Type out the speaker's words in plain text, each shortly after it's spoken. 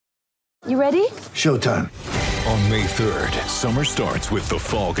You ready? Showtime. On May 3rd, summer starts with The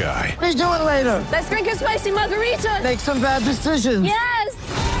Fall Guy. Let's do it later. Let's drink a spicy margarita. Make some bad decisions. Yes!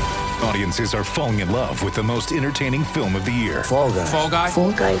 Audiences are falling in love with the most entertaining film of the year. Fall Guy. Fall Guy?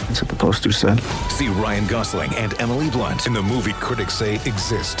 Fall Guy. That's what the poster said. See Ryan Gosling and Emily Blunt in the movie critics say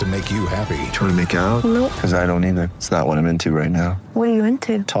exists to make you happy. Trying to make it out? Nope. Because I don't either. It's not what I'm into right now. What are you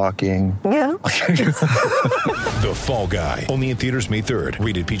into? Talking. Yeah. The Fall Guy. Only in theaters May 3rd.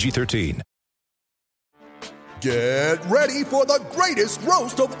 Rated PG-13. Get ready for the greatest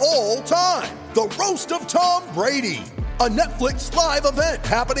roast of all time. The Roast of Tom Brady. A Netflix live event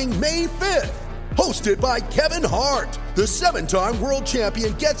happening May 5th. Hosted by Kevin Hart. The 7-time world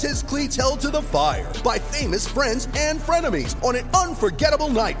champion gets his cleats held to the fire by famous friends and frenemies on an unforgettable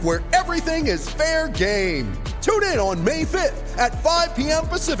night where everything is fair game. Tune in on May 5th at 5 p.m.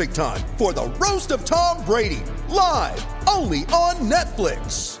 Pacific time for the Roast of Tom Brady. Live only on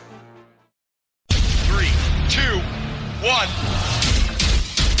Netflix. 3, 2, 1.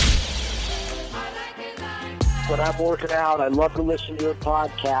 When I'm working out, I love to listen to your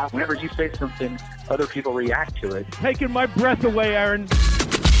podcast. Whenever you say something, other people react to it. Taking my breath away, Aaron.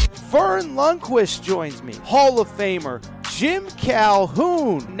 Vern Lundquist joins me. Hall of Famer Jim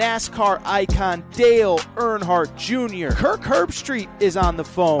Calhoun, NASCAR icon Dale Earnhardt Jr. Kirk Herbstreit is on the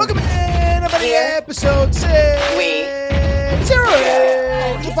phone. Welcome in, everybody, episode 6.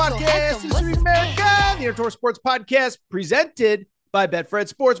 The podcast is Street America, the Air Tour Sports Podcast, presented by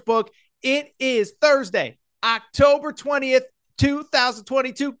Betfred Sportsbook. It is Thursday, October 20th,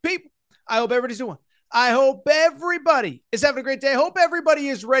 2022. People, I hope everybody's doing. I hope everybody is having a great day. I hope everybody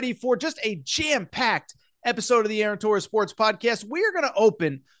is ready for just a jam-packed episode of the Aaron Torres Sports Podcast. We are going to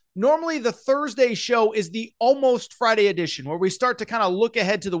open. Normally, the Thursday show is the almost Friday edition, where we start to kind of look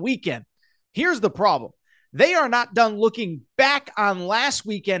ahead to the weekend. Here's the problem. They are not done looking back on last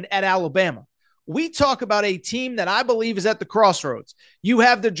weekend at Alabama. We talk about a team that I believe is at the crossroads. You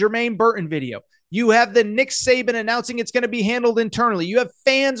have the Jermaine Burton video. You have the Nick Saban announcing it's going to be handled internally. You have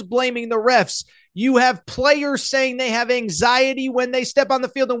fans blaming the refs. You have players saying they have anxiety when they step on the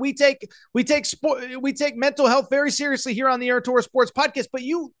field. And we take mental health very seriously here on the Aaron Torres Sports Podcast. But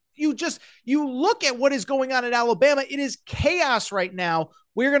you look at what is going on at Alabama. It is chaos right now.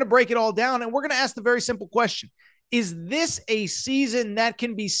 We're going to break it all down, and we're going to ask the very simple question. Is this a season that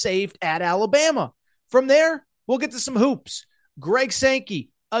can be saved at Alabama? From there, we'll get to some hoops. Greg Sankey,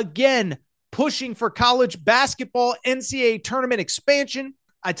 again, pushing for college basketball NCAA tournament expansion.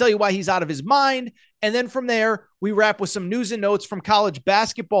 I tell you why he's out of his mind. And then from there, we wrap with some news and notes from college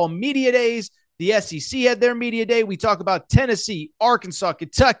basketball media days. The SEC had their media day. We talk about Tennessee, Arkansas,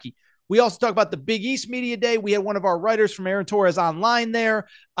 Kentucky. We also talk about the Big East Media Day. We had one of our writers from Aaron Torres online there.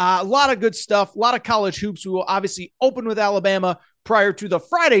 A lot of good stuff, a lot of college hoops. We will obviously open with Alabama prior to the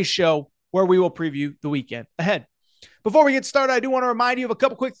Friday show where we will preview the weekend ahead. Before we get started, I do want to remind you of a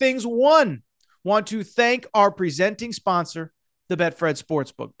couple quick things. One, want to thank our presenting sponsor, the Betfred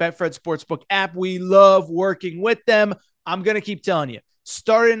Sportsbook. Betfred Sportsbook app, we love working with them. I'm going to keep telling you.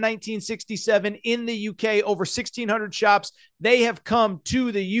 Started in 1967 in the UK, over 1,600 shops. They have come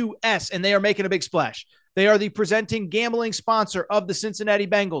to the U.S., and they are making a big splash. They are the presenting gambling sponsor of the Cincinnati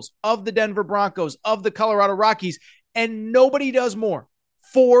Bengals, of the Denver Broncos, of the Colorado Rockies, and nobody does more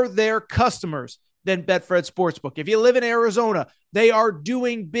for their customers than Betfred Sportsbook. If you live in Arizona, they are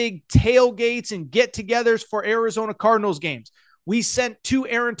doing big tailgates and get-togethers for Arizona Cardinals games. We sent 2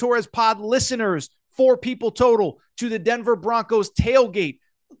 Aaron Torres pod listeners, 4 people total, to the Denver Broncos tailgate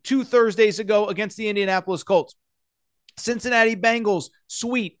 2 Thursdays ago against the Indianapolis Colts. Cincinnati Bengals,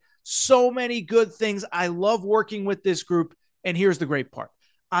 sweet. So many good things. I love working with this group. And here's the great part.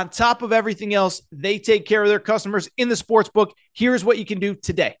 On top of everything else, they take care of their customers in the sports book. Here's what you can do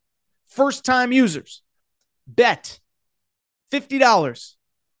today. First-time users, bet $50.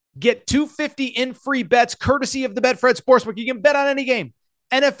 Get $250 in free bets courtesy of the Betfred Sportsbook. You can bet on any game.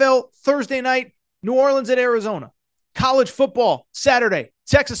 NFL Thursday night, New Orleans at Arizona. College football Saturday,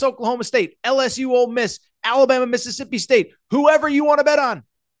 Texas, Oklahoma State, LSU, Ole Miss, Alabama, Mississippi State. Whoever you want to bet on.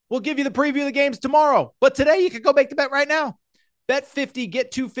 We'll give you the preview of the games tomorrow. But today you can go make the bet right now. Bet 50,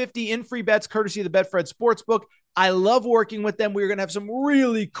 get 250 in free bets courtesy of the Betfred Sportsbook. I love working with them. We're going to have some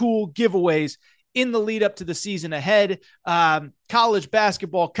really cool giveaways in the lead up to the season ahead. College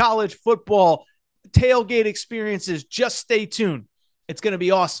basketball, college football, tailgate experiences. Just stay tuned. It's going to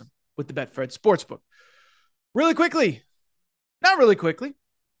be awesome with the Betfred Sportsbook. Really quickly, not really quickly,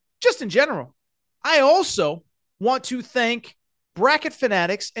 just in general, I also want to thank Bracket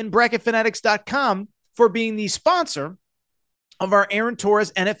Fanatics and BracketFanatics.com for being the sponsor of our Aaron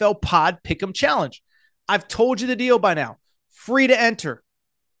Torres NFL Pod Pick'em Challenge. I've told you the deal by now. Free to enter.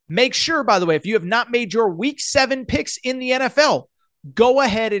 Make sure, by the way, if you have not made your Week 7 picks in the NFL, go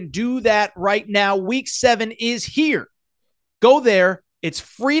ahead and do that right now. Week 7 is here. Go there. It's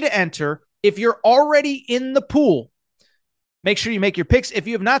free to enter. If you're already in the pool, make sure you make your picks. If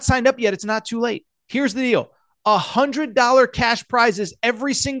you have not signed up yet, it's not too late. Here's the deal. $100 cash prizes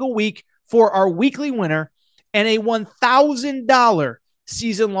every single week for our weekly winner and a $1,000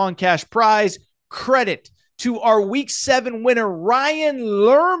 season-long cash prize. Credit to our Week 7 winner, Ryan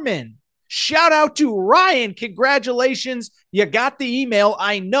Lerman. Shout out to Ryan. Congratulations. You got the email.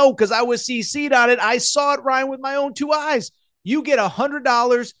 I know because I was CC'd on it. I saw it, Ryan, with my own 2 eyes. You get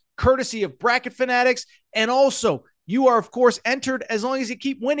 $100 courtesy of Bracket Fanatics. And also, you are, of course, entered as long as you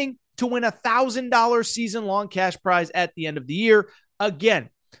keep winning to win a $1,000 season-long cash prize at the end of the year. Again,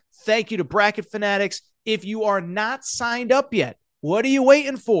 thank you to Bracket Fanatics. If you are not signed up yet, what are you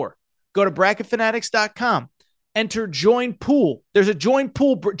waiting for? Go to bracketfanatics.com. Enter join pool. There's a join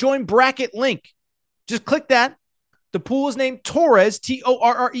bracket link. Just click that. The pool is named Torres,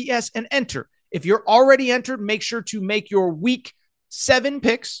 Torres, and enter. If you're already entered, make sure to make your Week 7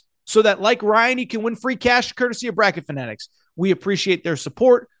 picks so that, like Ryan, you can win free cash courtesy of Bracket Fanatics. We appreciate their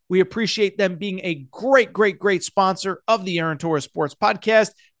support. We appreciate them being a great sponsor of the Aaron Torres Sports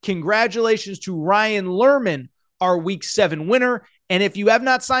Podcast. Congratulations to Ryan Lerman, our Week 7 winner. And if you have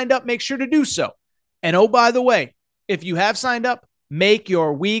not signed up, make sure to do so. And oh, by the way, if you have signed up, make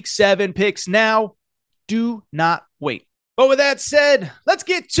your Week 7 picks now. Do not wait. But with that said, let's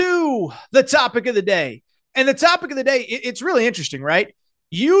get to the topic of the day. And the topic of the day, it's really interesting, right?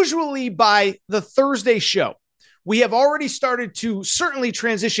 Usually by the Thursday show, we have already started to certainly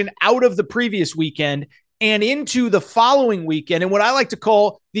transition out of the previous weekend and into the following weekend, and what I like to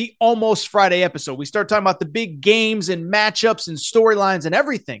call the Almost Friday episode. We start talking about the big games and matchups and storylines and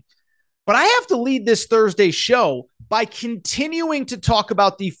everything. But I have to lead this Thursday show by continuing to talk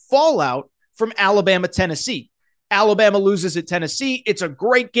about the fallout from Alabama-Tennessee. Alabama loses at Tennessee. It's a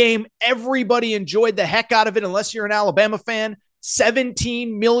great game. Everybody enjoyed the heck out of it, unless you're an Alabama fan.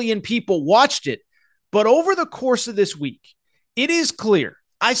 17 million people watched it. But over the course of this week, it is clear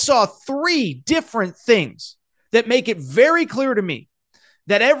I saw 3 different things that make it very clear to me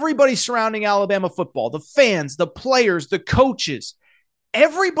that everybody surrounding Alabama football, the fans, the players, the coaches,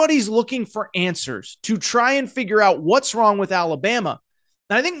 everybody's looking for answers to try and figure out what's wrong with Alabama.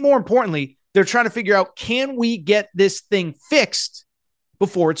 And I think more importantly, they're trying to figure out, can we get this thing fixed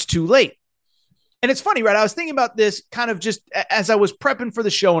before it's too late? And it's funny, right? I was thinking about this kind of just as I was prepping for the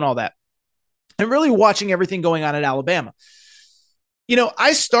show and all that, and really watching everything going on at Alabama. You know,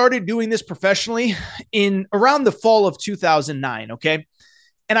 I started doing this professionally in around the fall of 2009, okay?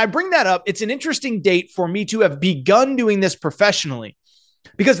 And I bring that up. It's an interesting date for me to have begun doing this professionally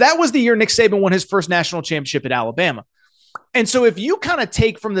because that was the year Nick Saban won his first national championship at Alabama. And so if you kind of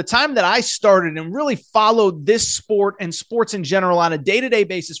take from the time that I started and really followed this sport and sports in general on a day-to-day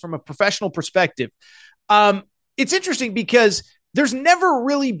basis from a professional perspective, it's interesting because there's never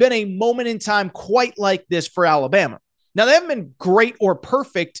really been a moment in time quite like this for Alabama. Now, they haven't been great or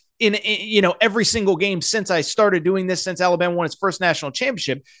perfect in every single game since I started doing this, since Alabama won its first national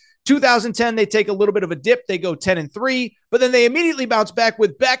championship. 2010, they take a little bit of a dip. They go 10-3, but then they immediately bounce back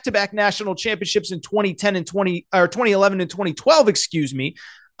with back-to-back national championships in 2010 and 2011 and 2012, excuse me.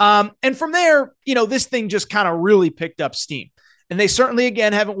 And from there, this thing just kind of really picked up steam. And they certainly,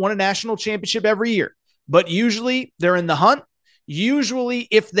 again, haven't won a national championship every year, but usually they're in the hunt. Usually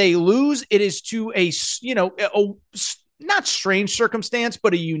if they lose, it is to a not strange circumstance,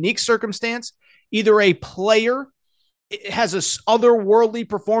 but a unique circumstance. Either a player has a otherworldly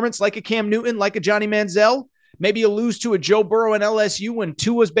performance like a Cam Newton, like a Johnny Manziel. Maybe you lose to a Joe Burrow in LSU when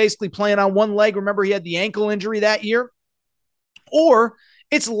Tua was basically playing on one leg. Remember, he had the ankle injury that year. Or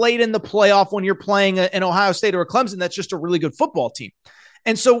it's late in the playoff when you're playing an Ohio State or a Clemson that's just a really good football team.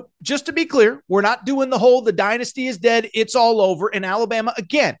 And so just to be clear, we're not doing the dynasty is dead, it's all over. And Alabama,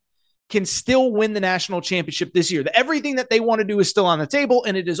 again, can still win the national championship this year. Everything that they want to do is still on the table.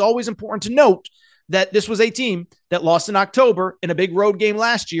 And it is always important to note that this was a team that lost in October in a big road game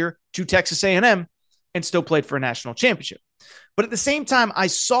last year to Texas A&M and still played for a national championship. But at the same time, I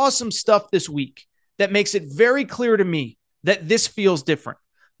saw some stuff this week that makes it very clear to me that this feels different,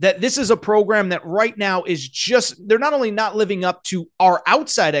 that this is a program that right now is they're not only not living up to our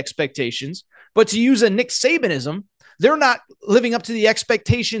outside expectations, but to use a Nick Sabanism, they're not living up to the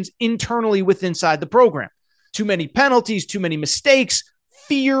expectations internally inside the program. Too many penalties, too many mistakes,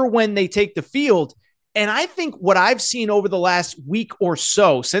 fear when they take the field. And I think what I've seen over the last week or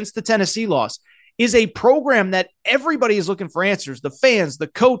so since the Tennessee loss is a program that everybody is looking for answers. The fans, the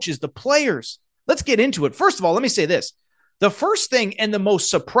coaches, the players. Let's get into it. First of all, let me say this. The first thing and the most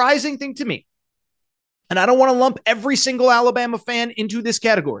surprising thing to me, and I don't want to lump every single Alabama fan into this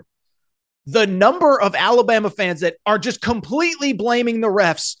category, the number of Alabama fans that are just completely blaming the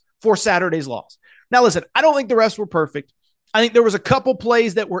refs for Saturday's loss. Now, listen, I don't think the refs were perfect. I think there was a couple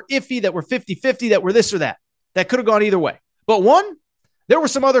plays that were iffy, that were 50-50, that were this or that could have gone either way. But one, there were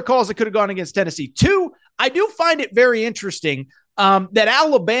some other calls that could have gone against Tennessee. Two, I do find it very interesting that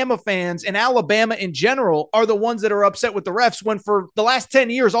Alabama fans and Alabama in general are the ones that are upset with the refs when for the last 10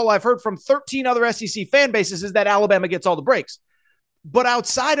 years, all I've heard from 13 other SEC fan bases is that Alabama gets all the breaks. But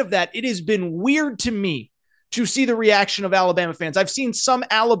outside of that, it has been weird to me to see the reaction of Alabama fans. I've seen some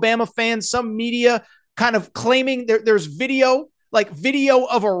Alabama fans, some media kind of claiming there's video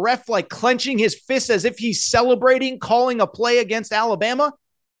of a ref like clenching his fist as if he's celebrating calling a play against Alabama.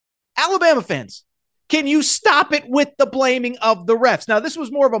 Alabama fans, can you stop it with the blaming of the refs? Now, this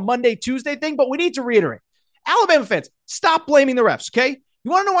was more of a Monday, Tuesday thing, but we need to reiterate. Alabama fans, stop blaming the refs, okay?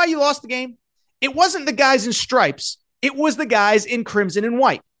 You want to know why you lost the game? It wasn't the guys in stripes. It was the guys in crimson and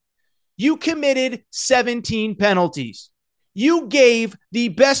white. You committed 17 penalties. You gave the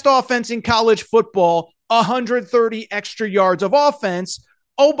best offense in college football 130 extra yards of offense.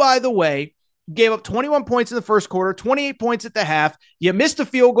 Oh, by the way, gave up 21 points in the first quarter, 28 points at the half. You missed a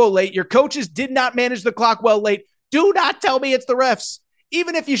field goal late. Your coaches did not manage the clock well late. Do not tell me it's the refs.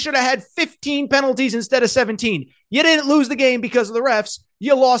 Even if you should have had 15 penalties instead of 17, you didn't lose the game because of the refs.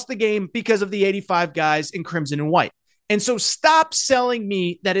 You lost the game because of the 85 guys in crimson and white. And so stop selling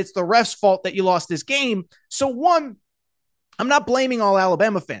me that it's the refs' fault that you lost this game. So one, I'm not blaming all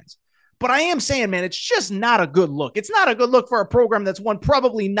Alabama fans, but I am saying, man, it's just not a good look. It's not a good look for a program that's won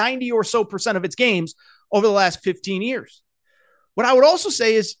probably 90 or so % of its games over the last 15 years. What I would also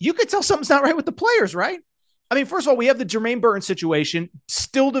say is you could tell something's not right with the players, right? I mean, first of all, we have the Jermaine Burton situation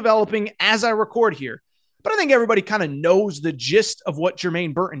still developing as I record here, but I think everybody kind of knows the gist of what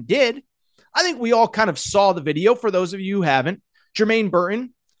Jermaine Burton did. I think we all kind of saw the video. For those of you who haven't, Jermaine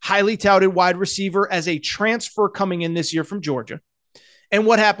Burton, highly touted wide receiver as a transfer coming in this year from Georgia. And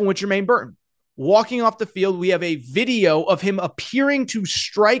what happened with Jermaine Burton? Walking off the field, we have a video of him appearing to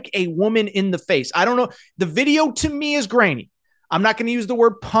strike a woman in the face. I don't know. The video to me is grainy. I'm not going to use the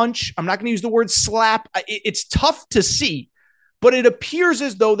word punch. I'm not going to use the word slap. It's tough to see, but it appears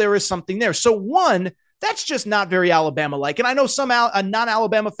as though there is something there. So one, that's just not very Alabama-like. And I know some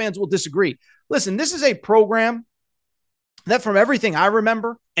non-Alabama fans will disagree. Listen, this is a program that from everything I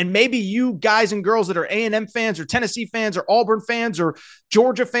remember, and maybe you guys and girls that are A&M fans or Tennessee fans or Auburn fans or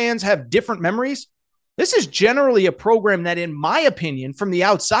Georgia fans have different memories. This is generally a program that, in my opinion, from the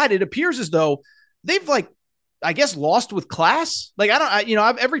outside, it appears as though they've lost with class.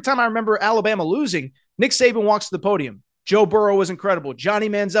 Every time I remember Alabama losing, Nick Saban walks to the podium. Joe Burrow was incredible. Johnny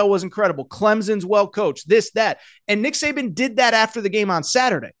Manziel was incredible. Clemson's well coached, this, that. And Nick Saban did that after the game on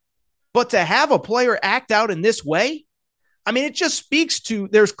Saturday. But to have a player act out in this way, I mean, it just speaks to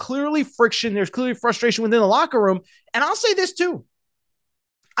there's clearly friction. There's clearly frustration within the locker room. And I'll say this too.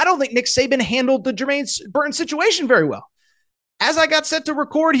 I don't think Nick Saban handled the Jermaine Burton situation very well. As I got set to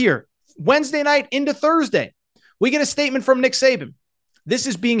record here, Wednesday night into Thursday, we get a statement from Nick Saban. This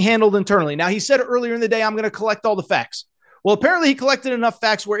is being handled internally. Now, he said earlier in the day, I'm going to collect all the facts. Well, apparently he collected enough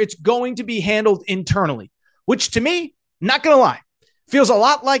facts where it's going to be handled internally, which to me, not going to lie, feels a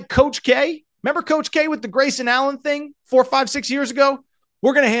lot like Coach K. Remember Coach K with the Grayson Allen thing 4, 5, 6 years ago?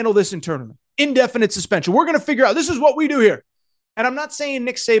 We're going to handle this internally. Indefinite suspension. We're going to figure out this is what we do here. And I'm not saying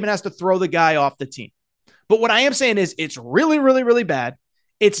Nick Saban has to throw the guy off the team. But what I am saying is it's really, really, really bad.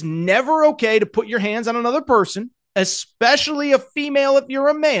 It's never okay to put your hands on another person, especially a female if you're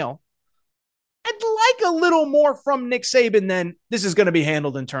a male. I'd like a little more from Nick Saban than this is going to be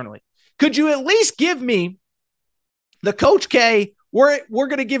handled internally. Could you at least give me the Coach K, we're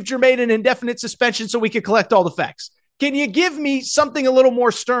going to give Jermaine an indefinite suspension so we can collect all the facts? Can you give me something a little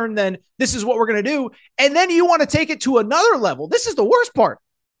more stern than this is what we're going to do? And then you want to take it to another level. This is the worst part.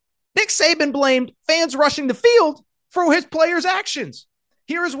 Nick Saban blamed fans rushing the field for his players' actions.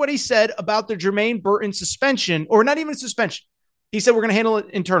 Here is what he said about the Jermaine Burton suspension, or not even suspension. He said, we're going to handle it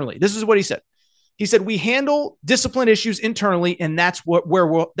internally. This is what he said. He said, we handle discipline issues internally, and that's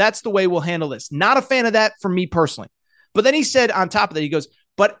the way we'll handle this. Not a fan of that for me personally. But then he said on top of that, he goes,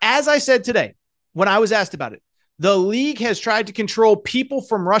 but as I said today, when I was asked about it, the league has tried to control people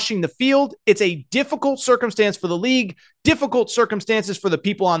from rushing the field. It's a difficult circumstance for the league, difficult circumstances for the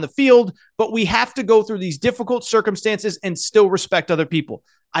people on the field, but we have to go through these difficult circumstances and still respect other people.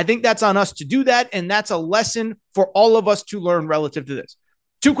 I think that's on us to do that, and that's a lesson for all of us to learn relative to this.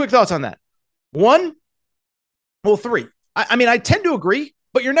 2 quick thoughts on that. 3. I tend to agree,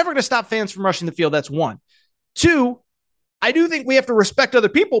 but you're never going to stop fans from rushing the field. That's 1. 2, I do think we have to respect other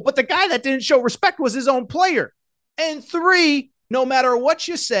people, but the guy that didn't show respect was his own player. And 3, no matter what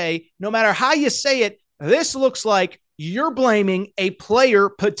you say, no matter how you say it, this looks like you're blaming a player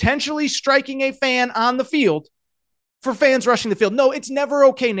potentially striking a fan on the field for fans rushing the field. No, it's never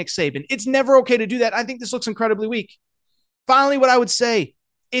okay, Nick Saban. It's never okay to do that. I think this looks incredibly weak. Finally, what I would say,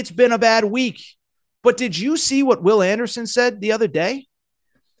 it's been a bad week. But did you see what Will Anderson said the other day?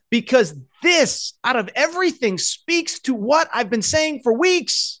 Because this, out of everything, speaks to what I've been saying for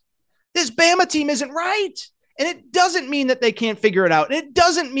weeks. This Bama team isn't right. And it doesn't mean that they can't figure it out. And it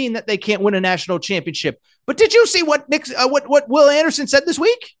doesn't mean that they can't win a national championship. But did you see what Will Anderson said this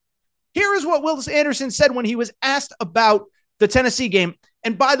week? Here is what Will Anderson said when he was asked about the Tennessee game.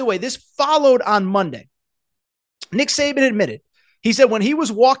 And by the way, this followed on Monday. Nick Saban admitted, he said when he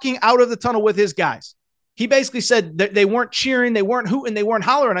was walking out of the tunnel with his guys, he basically said that they weren't cheering, they weren't hooting, they weren't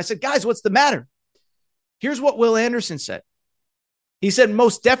hollering. I said, guys, what's the matter? Here's what Will Anderson said. He said,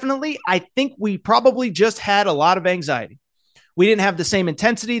 most definitely, I think we probably just had a lot of anxiety. We didn't have the same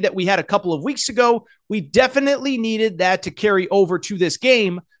intensity that we had a couple of weeks ago. We definitely needed that to carry over to this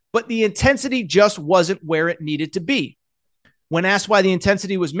game, but the intensity just wasn't where it needed to be. When asked why the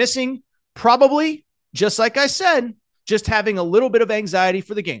intensity was missing, probably, just like I said, just having a little bit of anxiety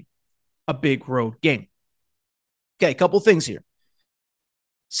for the game. A big road game. Okay, a couple things here.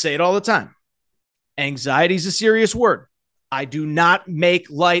 Say it all the time. Anxiety is a serious word. I do not make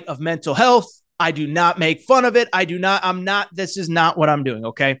light of mental health. I do not make fun of it. This is not what I'm doing,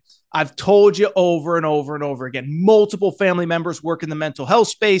 okay? I've told you over and over and over again, multiple family members work in the mental health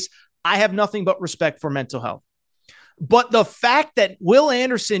space. I have nothing but respect for mental health. But the fact that Will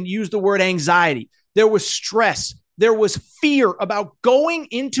Anderson used the word anxiety, there was stress, there was fear about going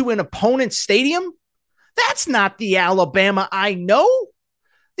into an opponent's stadium. That's not the Alabama I know.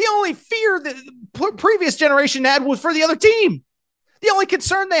 The only fear that the previous generation had was for the other team. The only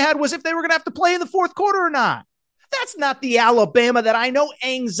concern they had was if they were going to have to play in the fourth quarter or not. That's not the Alabama that I know.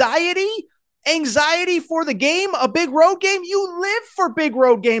 Anxiety for the game, a big road game. You live for big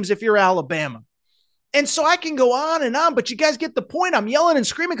road games if you're Alabama. And so I can go on and on, but you guys get the point. I'm yelling and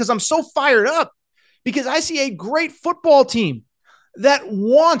screaming because I'm so fired up because I see a great football team that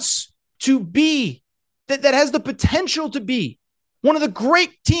wants to be, that has the potential to be one of the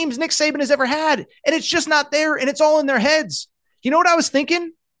great teams Nick Saban has ever had. And it's just not there, and it's all in their heads. You know what I was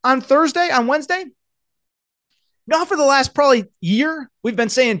thinking on Wednesday? You know how for the last probably year, we've been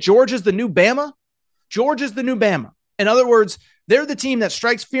saying Georgia's the new Bama? Georgia's the new Bama. In other words, they're the team that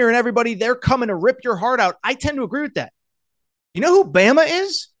strikes fear in everybody. They're coming to rip your heart out. I tend to agree with that. You know who Bama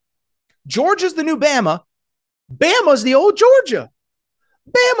is? Georgia's the new Bama. Bama's the old Georgia.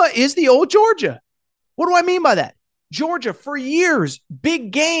 Bama is the old Georgia. What do I mean by that? Georgia, for years,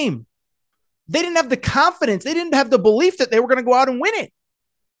 big game. They didn't have the confidence. They didn't have the belief that they were going to go out and win it.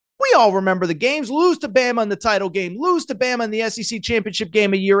 We all remember the games. Lose to Bama in the title game. Lose to Bama in the SEC championship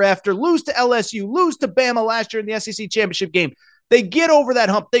game a year after. Lose to LSU. Lose to Bama last year in the SEC championship game. They get over that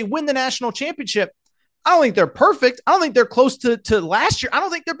hump. They win the national championship. I don't think they're perfect. I don't think they're close to last year. I don't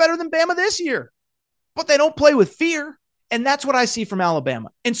think they're better than Bama this year. But they don't play with fear. And that's what I see from Alabama.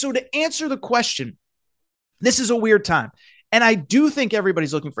 And so to answer the question, this is a weird time. And I do think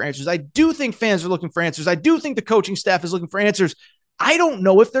everybody's looking for answers. I do think fans are looking for answers. I do think the coaching staff is looking for answers. I don't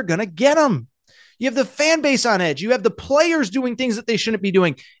know if they're going to get them. You have the fan base on edge. You have the players doing things that they shouldn't be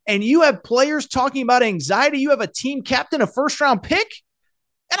doing. And you have players talking about anxiety. You have a team captain, a first-round pick.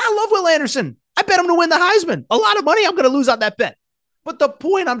 And I love Will Anderson. I bet him to win the Heisman. A lot of money I'm going to lose on that bet. But the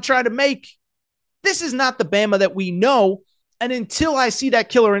point I'm trying to make, this is not the Bama that we know. And until I see that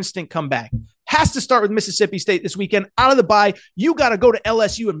killer instinct come back, has to start with Mississippi State this weekend. Out of the bye, you got to go to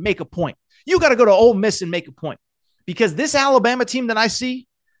LSU and make a point. You got to go to Ole Miss and make a point. Because this Alabama team that I see,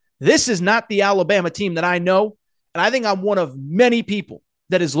 this is not the Alabama team that I know. And I think I'm one of many people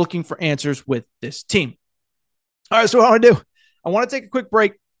that is looking for answers with this team. All right, so what I want to do, I want to take a quick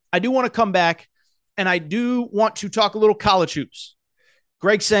break. I do want to come back, and I do want to talk a little college hoops.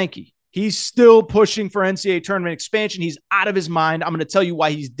 Greg Sankey, he's still pushing for NCAA tournament expansion. He's out of his mind. I'm going to tell you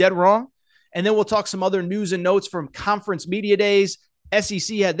why he's dead wrong. And then we'll talk some other news and notes from conference media days.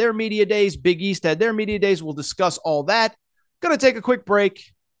 SEC had their media days. Big East had their media days. We'll discuss all that. Going to take a quick break.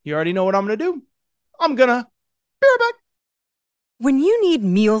 You already know what I'm going to do. I'm going to be right back. When you need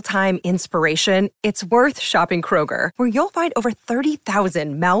mealtime inspiration, it's worth shopping Kroger, where you'll find over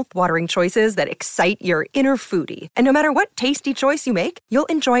 30,000 mouth-watering choices that excite your inner foodie. And no matter what tasty choice you make, you'll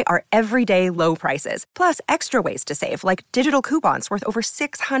enjoy our everyday low prices, plus extra ways to save, like digital coupons worth over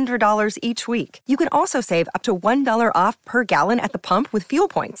 $600 each week. You can also save up to $1 off per gallon at the pump with fuel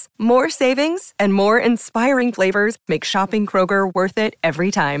points. More savings and more inspiring flavors make shopping Kroger worth it every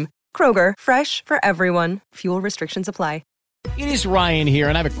time. Kroger, fresh for everyone. Fuel restrictions apply. It is Ryan here,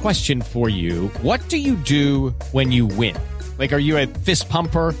 and I have a question for you. What do you do when you win? Like, are you a fist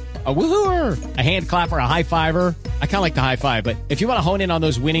pumper, a woohooer, a hand clapper, a high fiver? I kind of like the high five, but if you want to hone in on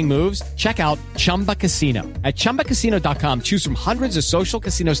those winning moves, check out Chumba Casino. At ChumbaCasino.com, choose from hundreds of social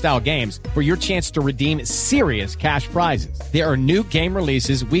casino-style games for your chance to redeem serious cash prizes. There are new game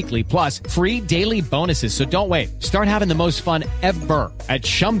releases weekly, plus free daily bonuses, so don't wait. Start having the most fun ever at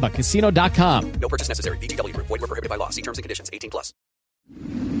ChumbaCasino.com. No purchase necessary. VGW Group. Void where prohibited by law. See terms and conditions. 18+.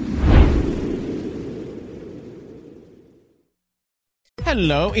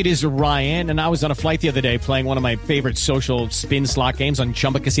 Hello, it is Ryan, and I was on a flight the other day playing one of my favorite social spin slot games on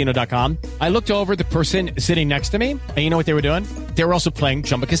ChumbaCasino.com. I looked over at the person sitting next to me, and you know what they were doing? They were also playing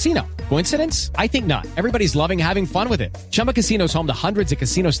Chumba Casino. Coincidence? I think not. Everybody's loving having fun with it. Chumba Casino is home to hundreds of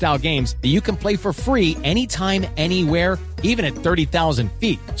casino-style games that you can play for free anytime, anywhere, even at 30,000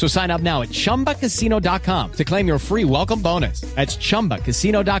 feet. So sign up now at ChumbaCasino.com to claim your free welcome bonus. That's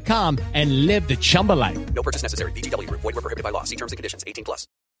ChumbaCasino.com and live the Chumba life. No purchase necessary. VGW Group. Void where prohibited by law. See terms and conditions. 18+.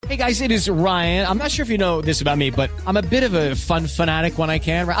 Hey guys, it is Ryan. I'm not sure if you know this about me, but I'm a bit of a fun fanatic when I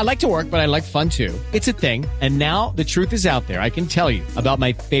can. I like to work, but I like fun too. It's a thing. And now the truth is out there. I can tell you about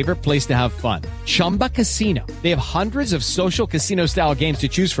my favorite place to have fun. Chumba Casino. They have hundreds of social casino style games to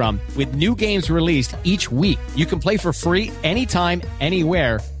choose from with new games released each week. You can play for free anytime,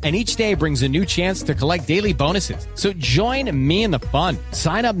 anywhere. And each day brings a new chance to collect daily bonuses. So join me in the fun.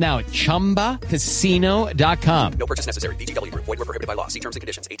 Sign up now at ChumbaCasino.com. No purchase necessary. VGW Group. Void where prohibited by law. See terms and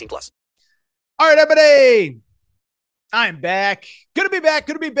conditions. 18+. All right, everybody. I'm back. Good to be back.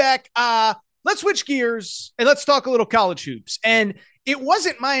 Let's switch gears and let's talk a little college hoops. And it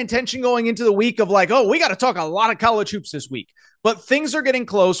wasn't my intention going into the week of like, oh, we got to talk a lot of college hoops this week. But things are getting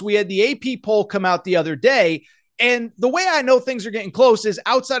close. We had the AP poll come out the other day. And the way I know things are getting close is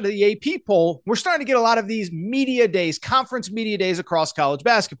outside of the AP poll, we're starting to get a lot of these media days, conference media days across college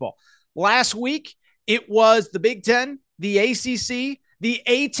basketball. Last week, it was the Big Ten, the ACC, the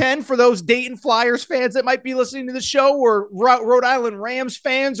A-10 for those Dayton Flyers fans that might be listening to the show, or Rhode Island Rams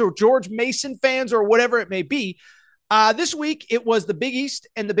fans, or George Mason fans, or whatever it may be. This week, it was the Big East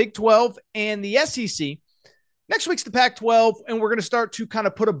and the Big 12 and the SEC. Next week's the Pac-12, and we're going to start to kind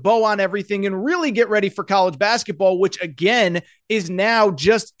of put a bow on everything and really get ready for college basketball, which, again, is now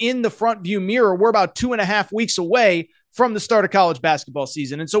just in the front view mirror. We're about 2.5 weeks away from the start of college basketball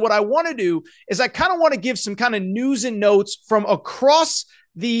season. And so what I want to do is I kind of want to give some kind of news and notes from across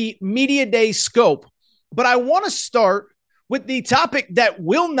the media day scope, but I want to start with the topic that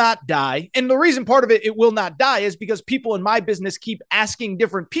will not die. And the reason part of it will not die is because people in my business keep asking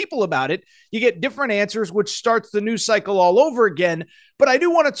different people about it. You get different answers, which starts the news cycle all over again. But I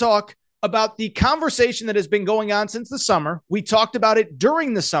do want to talk about the conversation that has been going on since the summer. We talked about it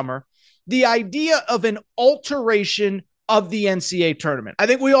during the summer, the idea of an alteration of the NCAA tournament. I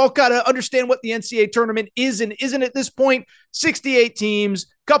think we all got to understand what the NCAA tournament is and isn't at this point. 68 teams,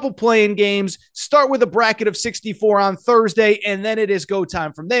 couple playing games, start with a bracket of 64 on Thursday, and then it is go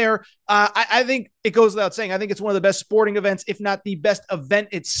time from there. I think it goes without saying, I think it's one of the best sporting events, if not the best event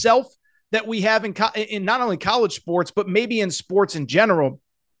itself that we have in not only college sports, but maybe in sports in general.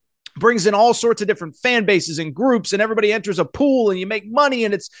 Brings in all sorts of different fan bases and groups, and everybody enters a pool and you make money,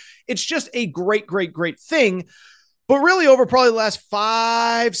 and it's just a great thing. But really, over probably the last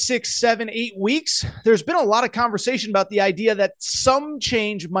 5, 6, 7, 8 weeks, there's been a lot of conversation about the idea that some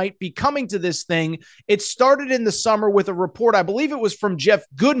change might be coming to this thing. It started in the summer with a report, I believe it was from Jeff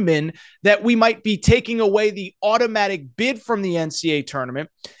Goodman, that we might be taking away the automatic bid from the NCAA tournament.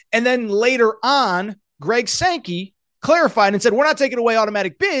 And then later on, Greg Sankey clarified and said, we're not taking away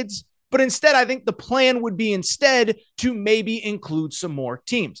automatic bids, but instead, I think the plan would be instead to maybe include some more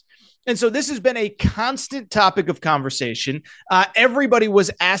teams. And so this has been a constant topic of conversation. Everybody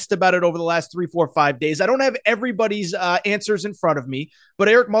was asked about it over the last 3, 4, 5 days. I don't have everybody's answers in front of me, but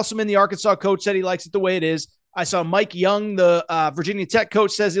Eric Musselman, the Arkansas coach, said he likes it the way it is. I saw Mike Young, the Virginia Tech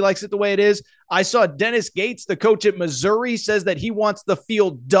coach, says he likes it the way it is. I saw Dennis Gates, the coach at Missouri, says that he wants the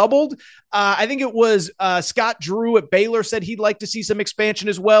field doubled. I think it was Scott Drew at Baylor said he'd like to see some expansion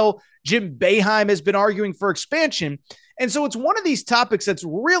as well. Jim Boeheim has been arguing for expansion. And so it's one of these topics that's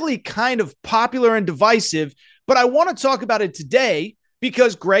really kind of popular and divisive, But I want to talk about it today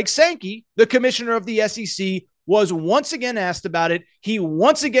because Greg Sankey, the commissioner of the SEC, was once again asked about it. He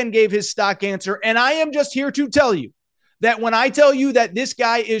once again gave his stock answer. And I am just here to tell you that when I tell you that this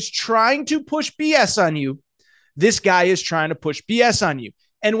guy is trying to push BS on you, this guy is trying to push BS on you.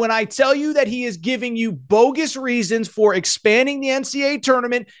 And when I tell you that he is giving you bogus reasons for expanding the NCAA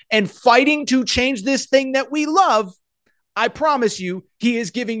tournament and fighting to change this thing that we love, I promise you, he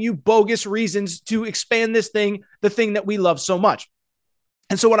is giving you bogus reasons to expand this thing, the thing that we love so much.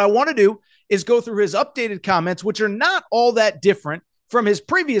 And so what I want to do is go through his updated comments, which are not all that different from his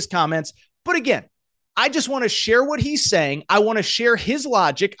previous comments. But again, I just want to share what he's saying. I want to share his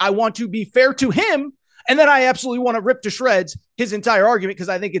logic. I want to be fair to him. And then I absolutely want to rip to shreds his entire argument because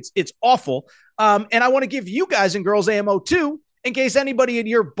I think it's awful. And I want to give you guys and girls ammo too, in case anybody in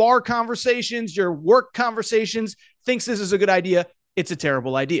your bar conversations, your work conversations thinks this is a good idea. It's a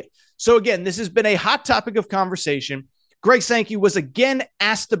terrible idea. So again, this has been a hot topic of conversation. Greg Sankey was again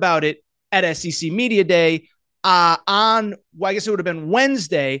asked about it at SEC Media Day I guess it would have been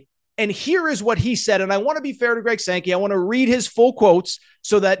Wednesday. And here is what he said. And I want to be fair to Greg Sankey. I want to read his full quotes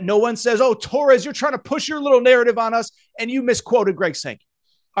so that no one says, oh, Torres, you're trying to push your little narrative on us and you misquoted Greg Sankey.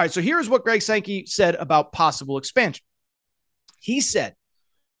 All right, so here's what Greg Sankey said about possible expansion. He said,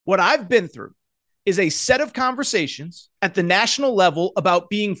 what I've been through is a set of conversations at the national level about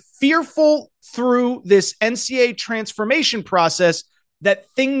being fearful through this NCAA transformation process that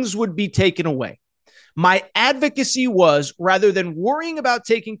things would be taken away. My advocacy was, rather than worrying about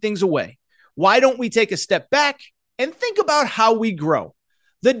taking things away, why don't we take a step back and think about how we grow?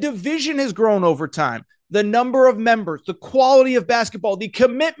 The division has grown over time. The number of members, the quality of basketball, the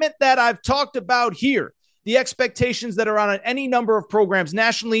commitment that I've talked about here, the expectations that are on any number of programs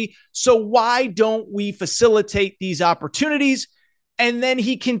nationally. So why don't we facilitate these opportunities? And then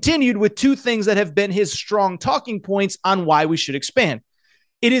he continued with two things that have been his strong talking points on why we should expand.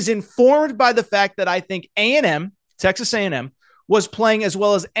 It is informed by the fact that I think A&M, Texas A&M, was playing as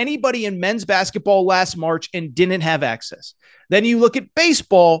well as anybody in men's basketball last March and didn't have access. Then you look at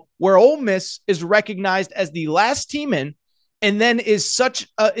baseball, where Ole Miss is recognized as the last team in, and then is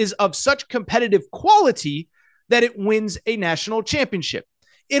of such competitive quality that it wins a national championship.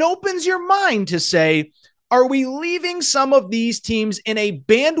 It opens your mind to say, are we leaving some of these teams in a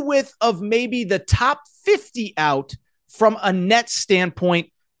bandwidth of maybe the top 50 out from a net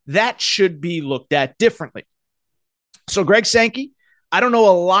standpoint? That should be looked at differently. So Greg Sankey, I don't know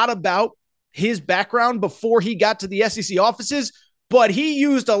a lot about his background before he got to the SEC offices, but he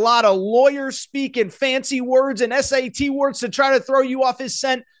used a lot of lawyer speak and fancy words and SAT words to try to throw you off his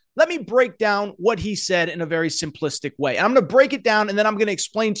scent. Let me break down what he said in a very simplistic way. And I'm going to break it down, and then I'm going to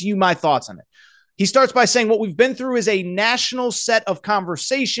explain to you my thoughts on it. He starts by saying what we've been through is a national set of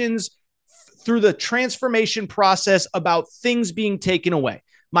conversations through the transformation process about things being taken away.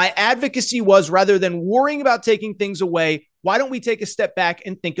 My advocacy was, rather than worrying about taking things away, why don't we take a step back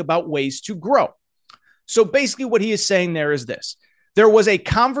and think about ways to grow? So basically what he is saying there is this. There was a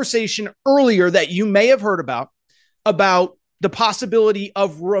conversation earlier that you may have heard about the possibility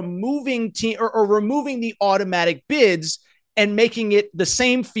of removing removing the automatic bids and making it the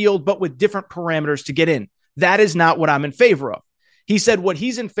same field, but with different parameters to get in. That is not what I'm in favor of. He said what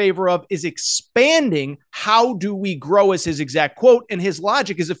he's in favor of is expanding. How do we grow, is his exact quote. And his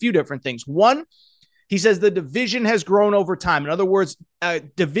logic is a few different things. One, he says the division has grown over time. In other words,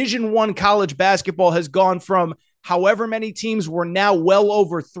 Division I college basketball has gone from however many teams were now well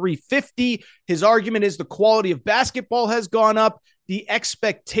over 350. His argument is the quality of basketball has gone up. The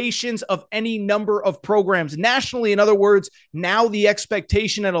expectations of any number of programs nationally. In other words, now the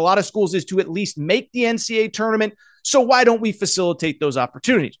expectation at a lot of schools is to at least make the NCAA tournament. So why don't we facilitate those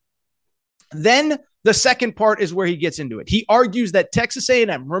opportunities? Then the second part is where he gets into it. He argues that Texas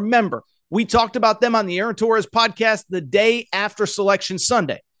A&M, remember, we talked about them on the Aaron Torres podcast the day after Selection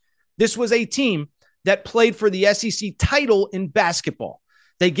Sunday. This was a team that played for the SEC title in basketball.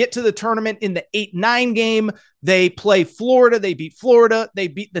 They get to the tournament in the 8-9 game. They play Florida. They beat Florida. They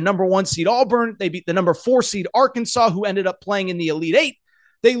beat the number 1 seed Auburn. They beat the number 4 seed Arkansas, who ended up playing in the Elite Eight.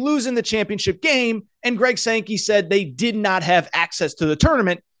 They lose in the championship game. And Greg Sankey said they did not have access to the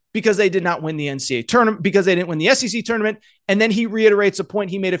tournament because they did not win the NCAA tournament, because they didn't win the SEC tournament. And then he reiterates a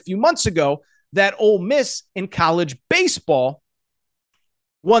point he made a few months ago that Ole Miss in college baseball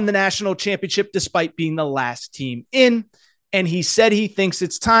won the national championship despite being the last team in. And he said he thinks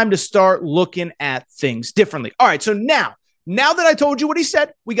it's time to start looking at things differently. All right, so now that I told you what he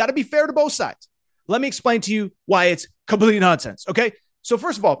said, we got to be fair to both sides. Let me explain to you why it's complete nonsense, okay? So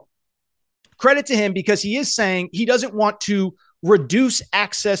first of all, credit to him because he is saying he doesn't want to reduce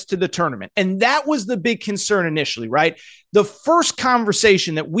access to the tournament. And that was the big concern initially, right? The first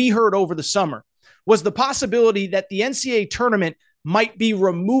conversation that we heard over the summer was the possibility that the NCAA tournament might be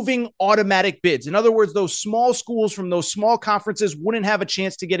removing automatic bids. In other words, those small schools from those small conferences wouldn't have a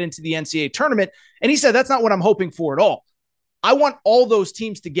chance to get into the NCAA tournament. And he said, that's not what I'm hoping for at all. I want all those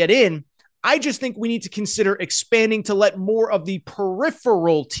teams to get in. I just think we need to consider expanding to let more of the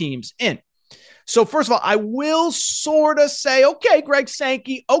peripheral teams in. So first of all, I will sort of say, okay, Greg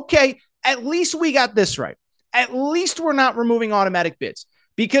Sankey, okay, at least we got this right. At least we're not removing automatic bids.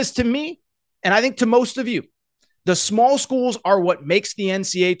 Because to me, and I think to most of you, the small schools are what makes the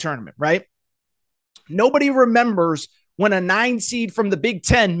NCAA tournament, right? Nobody remembers when a 9 seed from the Big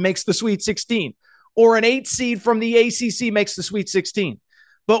Ten makes the Sweet 16 or an 8 seed from the ACC makes the Sweet 16.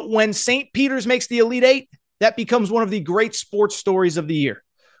 But when St. Peter's makes the Elite 8, that becomes one of the great sports stories of the year.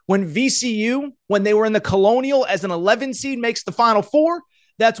 When VCU, when they were in the Colonial as an 11 seed, makes the Final Four,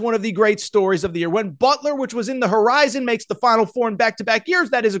 that's one of the great stories of the year. When Butler, which was in the Horizon, makes the Final Four in back-to-back years,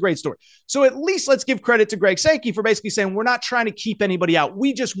 that is a great story. So at least let's give credit to Greg Sankey for basically saying we're not trying to keep anybody out.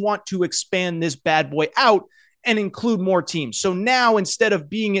 We just want to expand this bad boy out and include more teams. So now instead of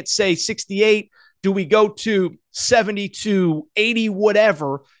being at, say, 68, do we go to 72, 80,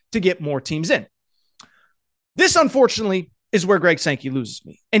 whatever to get more teams in? This, unfortunately, is where Greg Sankey loses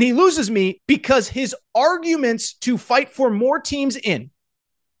me. And he loses me because his arguments to fight for more teams in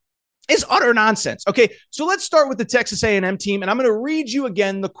is utter nonsense. Okay, so let's start with the Texas A&M team, and I'm going to read you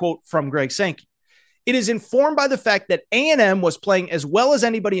again the quote from Greg Sankey. It is informed by the fact that A&M was playing as well as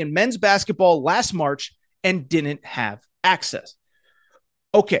anybody in men's basketball last March and didn't have access.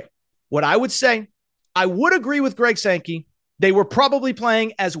 Okay, what I would say, I would agree with Greg Sankey. They were probably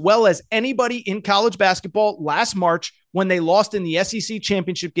playing as well as anybody in college basketball last March when they lost in the SEC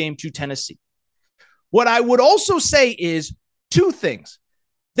championship game to Tennessee. What I would also say is two things.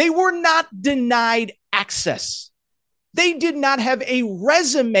 They were not denied access. They did not have a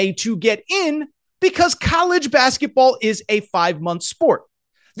resume to get in because college basketball is a 5-month sport.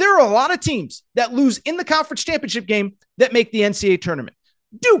 There are a lot of teams that lose in the conference championship game that make the NCAA tournament.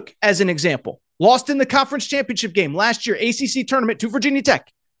 Duke, as an example, lost in the conference championship game last year, ACC tournament to Virginia Tech.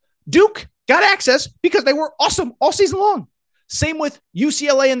 Duke got access because they were awesome all season long. Same with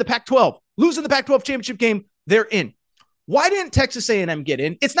UCLA in the Pac-12. Losing the Pac-12 championship game, they're in. Why didn't Texas A&M get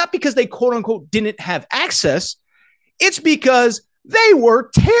in? It's not because they quote unquote didn't have access. It's because they were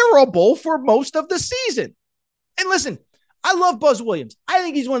terrible for most of the season. And listen, I love Buzz Williams. I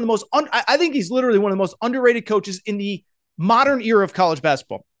think he's one of the most, I think he's literally one of the most underrated coaches in the modern era of college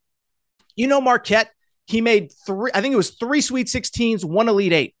basketball. You know, Marquette, he made three Sweet 16s, 1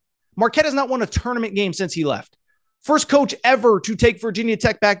 Elite 8. Marquette has not won a tournament game since he left. First coach ever to take Virginia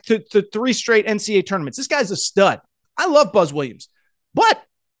Tech back to 3 straight NCAA tournaments. This guy's a stud. I love Buzz Williams. But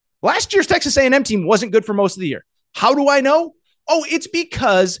last year's Texas A&M team wasn't good for most of the year. How do I know? Oh, it's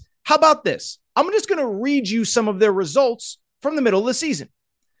because, how about this? I'm just going to read you some of their results from the middle of the season.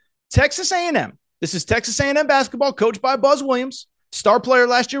 Texas A&M. This is Texas A&M basketball coached by Buzz Williams. Star player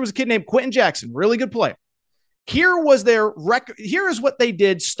last year was a kid named Quentin Jackson. Really good player. Here was their record. Here is what they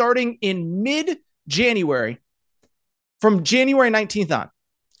did starting in mid-January, from January 19th on.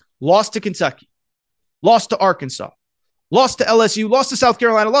 Lost to Kentucky. Lost to Arkansas. Lost to LSU. Lost to South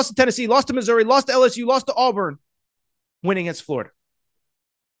Carolina. Lost to Tennessee. Lost to Missouri. Lost to LSU. Lost to Auburn. Winning against Florida.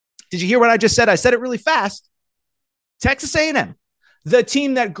 Did you hear what I just said? I said it really fast. Texas A&M, the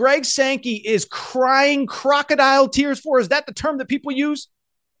team that Greg Sankey is crying crocodile tears for. Is that the term that people use?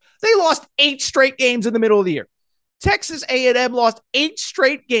 They lost 8 straight games in the middle of the year. Texas A&M lost 8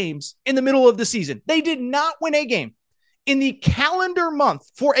 straight games in the middle of the season. They did not win a game in the calendar month,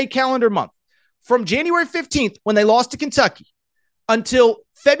 for a calendar month, from January 15th when they lost to Kentucky until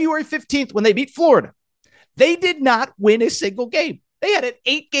February 15th when they beat Florida. They did not win a single game. They had an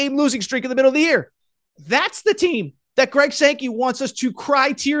 8-game losing streak in the middle of the year. That's the team that Greg Sankey wants us to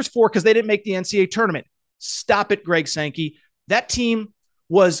cry tears for because they didn't make the NCAA tournament. Stop it, Greg Sankey. That team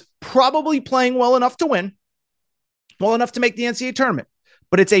was probably playing well enough to win, well enough to make the NCAA tournament,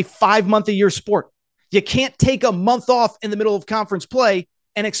 but it's a 5-month-a-year sport. You can't take a month off in the middle of conference play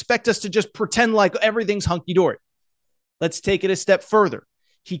and expect us to just pretend like everything's hunky-dory. Let's take it a step further.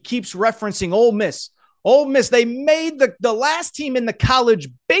 He keeps referencing Ole Miss. Ole Miss, they made the last team in the college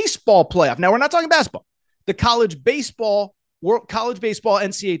baseball playoff. Now, we're not talking basketball. The college baseball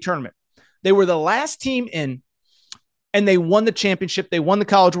NCAA tournament. They were the last team in, and they won the championship. They won the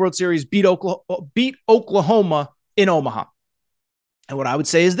College World Series, beat Oklahoma in Omaha. And what I would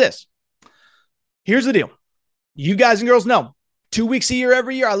say is this. Here's the deal. You guys and girls know 2 weeks a year,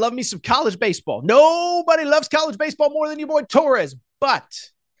 every year. I love me some college baseball. Nobody loves college baseball more than your boy Torres. But,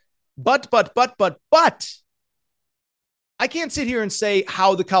 I can't sit here and say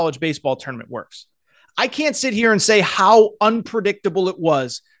how the college baseball tournament works. I can't sit here and say how unpredictable it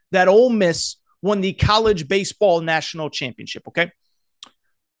was that Ole Miss won the college baseball national championship, okay?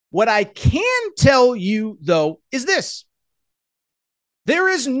 What I can tell you, though, is this. There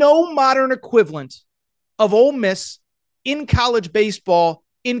is no modern equivalent of Ole Miss in college baseball,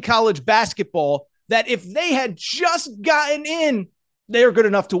 in college basketball, that if they had just gotten in, they're good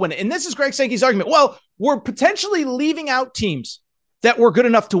enough to win it. And this is Greg Sankey's argument. Well, we're potentially leaving out teams that were good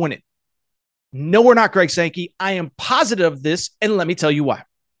enough to win it. No, we're not, Greg Sankey. I am positive of this, and let me tell you why.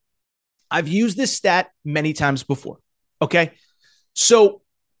 I've used this stat many times before, okay? So,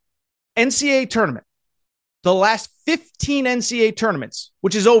 NCAA tournament, the last 15 NCAA tournaments,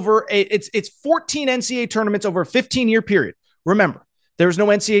 which is over, it's 14 NCAA tournaments over a 15-year period. Remember, there was no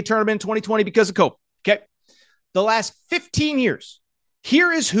NCAA tournament in 2020 because of COVID, okay? The last 15 years,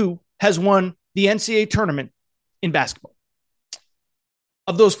 here is who has won the NCAA tournament in basketball.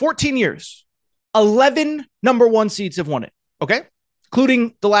 Of those 14 years, 11 number one seeds have won it, okay?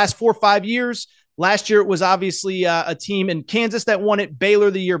 Including the last 4 or 5 years. Last year, it was obviously a team in Kansas that won it, Baylor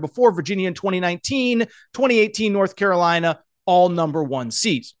the year before, Virginia in 2019, 2018, North Carolina, all number one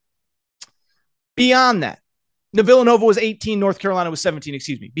seeds. Beyond that, Villanova was 18, North Carolina was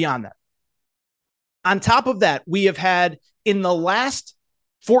 17, beyond that. On top of that, we have had in the last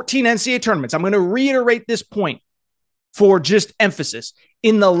 14 NCAA tournaments, I'm going to reiterate this point for just emphasis.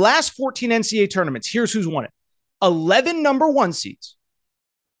 In the last 14 NCAA tournaments, here's who's won it. 11 number one seeds.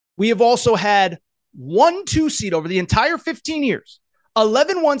 We have also had 1-2 seed over the entire 15 years.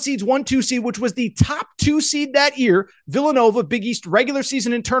 11 1 seeds, 1-2 seed, which was the top 2 seed that year. Villanova, Big East regular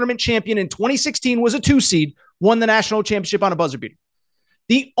season and tournament champion in 2016, was a 2 seed, won the national championship on a buzzer beater.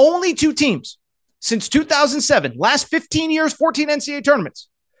 The only 2 teams since 2007, last 15 years, 14 NCAA tournaments,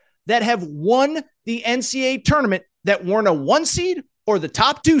 that have won the NCAA tournament that weren't a 1 seed or the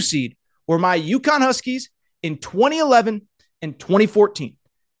top 2 seed were my UConn Huskies in 2011 and 2014.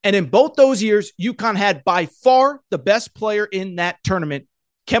 And in both those years, UConn had by far the best player in that tournament,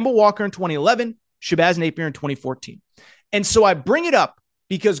 Kemba Walker in 2011, Shabazz Napier in 2014. And so I bring it up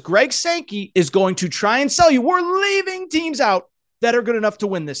because Greg Sankey is going to try and sell you, we're leaving teams out that are good enough to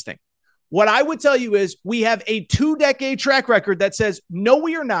win this thing. What I would tell you is we have a 2-decade track record that says, no,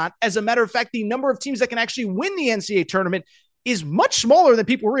 we are not. As a matter of fact, the number of teams that can actually win the NCAA tournament is much smaller than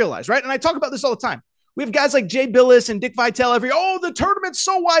people realize, right? And I talk about this all the time. We have guys like Jay Billis and Dick Vitale the tournament's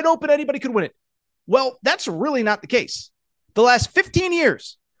so wide open, anybody could win it. Well, that's really not the case. The last 15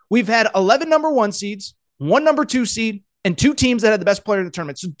 years, we've had 11 number one seeds, 1 number 2 seed, and 2 teams that had the best player in the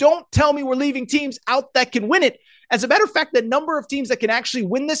tournament. So don't tell me we're leaving teams out that can win it. As a matter of fact, the number of teams that can actually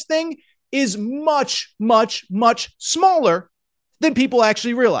win this thing is much, much, much smaller than people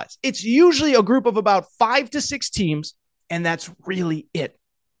actually realize. It's usually a group of about 5 to 6 teams, and that's really it.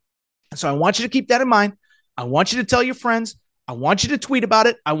 So I want you to keep that in mind. I want you to tell your friends. I want you to tweet about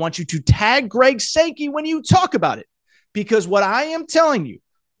it. I want you to tag Greg Sankey when you talk about it, because what I am telling you,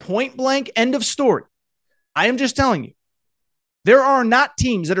 point blank, end of story, I am just telling you, there are not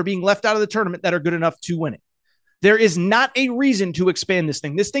teams that are being left out of the tournament that are good enough to win it. There is not a reason to expand this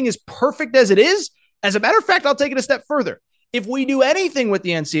thing. This thing is perfect as it is. As a matter of fact, I'll take it a step further. If we do anything with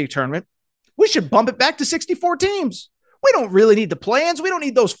the NCAA tournament, we should bump it back to 64 teams. We don't really need the play-ins. We don't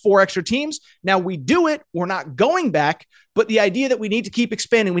need those 4 extra teams. Now we do it. We're not going back, but the idea that we need to keep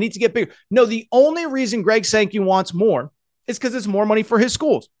expanding, we need to get bigger. No, the only reason Greg Sankey wants more is because it's more money for his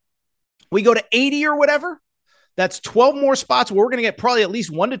schools. We go to 80 or whatever. That's 12 more spots where we're going to get probably at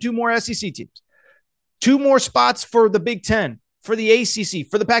least 1 to 2 more SEC teams. 2 more spots for the Big Ten, for the ACC,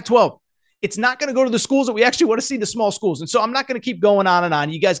 for the Pac-12. It's not going to go to the schools that we actually want to see, the small schools. And so I'm not going to keep going on and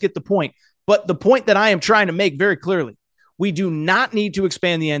on. You guys get the point. But the point that I am trying to make very clearly, we do not need to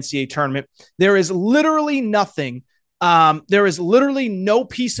expand the NCAA tournament. There is literally nothing. There is literally no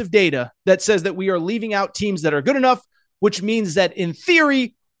piece of data that says that we are leaving out teams that are good enough, which means that in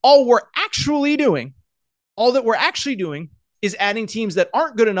theory, all that we're actually doing is adding teams that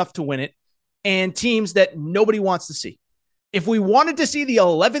aren't good enough to win it and teams that nobody wants to see. If we wanted to see the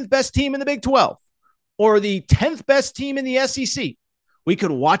 11th best team in the Big 12 or the 10th best team in the SEC, we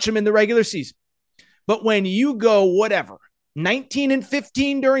could watch them in the regular season. But when you go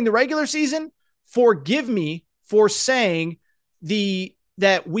 19-15 during the regular season, forgive me for saying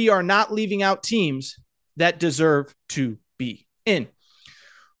that we are not leaving out teams that deserve to be in.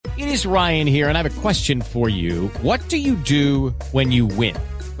 It is Ryan here, and I have a question for you. What do you do when you win?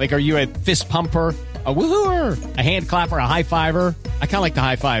 Like, are you a fist pumper? A woohooer, a hand clapper, a high fiver. I kind of like the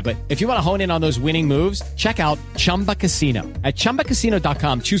high five, but if you want to hone in on those winning moves, check out Chumba Casino. At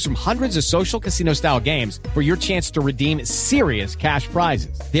ChumbaCasino.com, choose from hundreds of social casino style games for your chance to redeem serious cash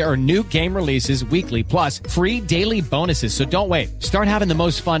prizes. There are new game releases weekly, plus free daily bonuses. So don't wait. Start having the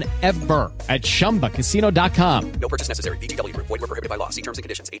most fun ever at ChumbaCasino.com. No purchase necessary. VGW Group. Void where prohibited by law. See terms and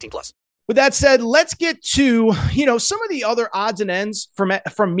conditions. 18+. With that said, let's get to, some of the other odds and ends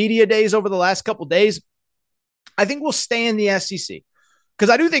from media days over the last couple days. I think we'll stay in the SEC because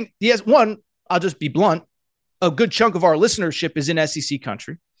I do think, one, I'll just be blunt, a good chunk of our listenership is in SEC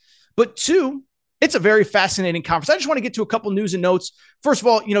country. But two, it's a very fascinating conference. I just want to get to a couple news and notes. First of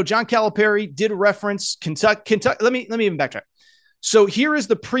all, John Calipari did reference Kentucky. Let me even backtrack. So here is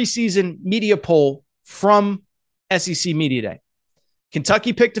the preseason media poll from SEC Media Day.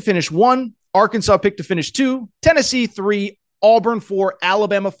 Kentucky picked to finish 1, Arkansas picked to finish 2, Tennessee 3, Auburn 4,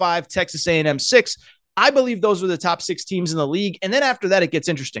 Alabama 5, Texas A&M 6. I believe those were the top 6 teams in the league. And then after that, it gets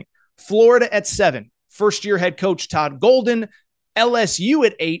interesting. Florida at 7, first-year head coach Todd Golden. LSU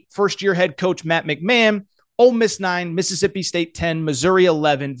at 8, first-year head coach Matt McMahon. Ole Miss 9, Mississippi State 10, Missouri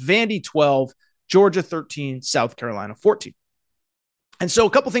 11, Vandy 12, Georgia 13, South Carolina 14. And so a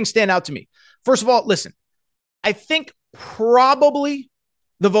couple things stand out to me. First of all, listen, I think probably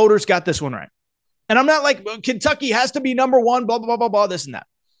the voters got this one right. And I'm not like Kentucky has to be number 1, blah, blah, blah, blah, blah, this and that.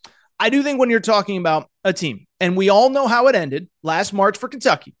 I do think when you're talking about a team, and we all know how it ended last March for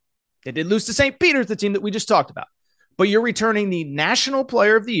Kentucky. They did lose to St. Peter's, the team that we just talked about. But you're returning the National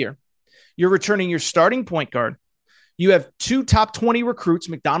Player of the Year. You're returning your starting point guard. You have 2 top 20 recruits,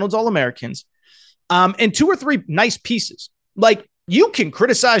 McDonald's All-Americans, and 2 or 3 nice pieces. Like, you can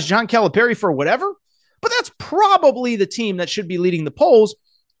criticize John Calipari for whatever, but that's probably the team that should be leading the polls,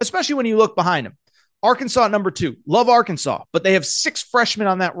 especially when you look behind them. Arkansas at number 2. Love Arkansas, but they have 6 freshmen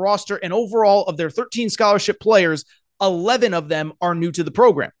on that roster, and overall of their 13 scholarship players, 11 of them are new to the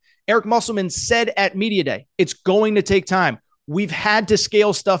program. Eric Musselman said at Media Day, it's going to take time. We've had to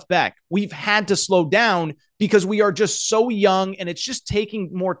scale stuff back. We've had to slow down because we are just so young, and it's just taking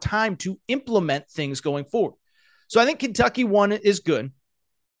more time to implement things going forward. So I think Kentucky 1 is good.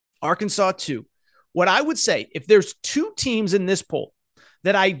 Arkansas 2. What I would say, if there's 2 teams in this poll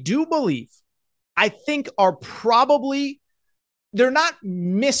that I do believe, I think are probably, they're not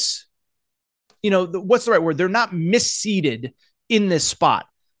what's the right word? They're not misseeded in this spot.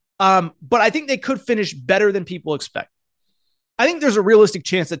 But I think they could finish better than people expect. I think there's a realistic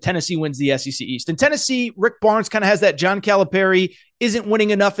chance that Tennessee wins the SEC East. And Tennessee, Rick Barnes kind of has that John Calipari isn't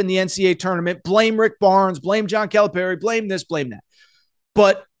winning enough in the NCAA tournament. Blame Rick Barnes, blame John Calipari, blame this, blame that.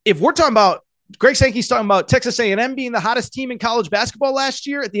 But if we're talking about, Greg Sankey's talking about Texas A&M being the hottest team in college basketball last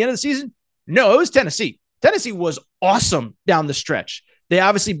year at the end of the season. No, it was Tennessee. Tennessee was awesome down the stretch. They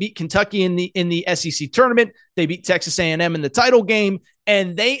obviously beat Kentucky in the SEC tournament. They beat Texas A&M in the title game,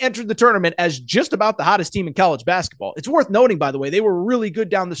 and they entered the tournament as just about the hottest team in college basketball. It's worth noting, by the way, they were really good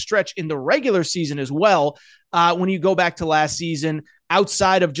down the stretch in the regular season as well. When you go back to last season,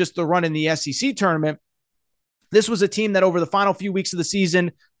 outside of just the run in the SEC tournament, this was a team that over the final few weeks of the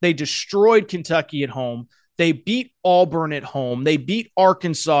season, they destroyed Kentucky at home. They beat Auburn at home. They beat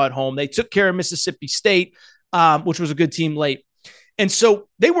Arkansas at home. They took care of Mississippi State, which was a good team late. And so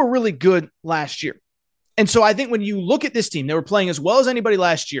they were really good last year. And so I think when you look at this team, they were playing as well as anybody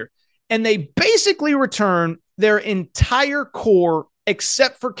last year, and they basically return their entire core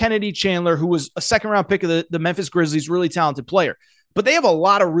except for Kennedy Chandler, who was a second-round pick of the Memphis Grizzlies, really talented player. But they have a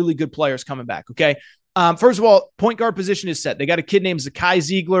lot of really good players coming back, okay? First of all, point guard position is set. They got a kid named Zakai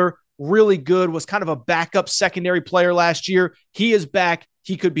Ziegler, really good, was kind of a backup secondary player last year. He is back.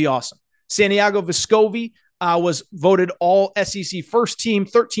 He could be awesome. Santiago Vescovi was voted all SEC first team,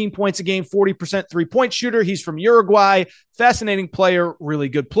 13 points a game, 40% three-point shooter. He's from Uruguay. Fascinating player, really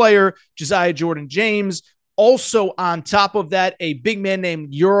good player. Josiah Jordan-James. Also on top of that, a big man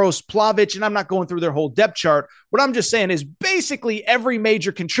named Uros Plavic, and I'm not going through their whole depth chart. What I'm just saying is basically every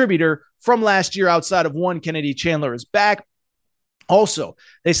major contributor from last year outside of one, Kennedy Chandler, is back. Also,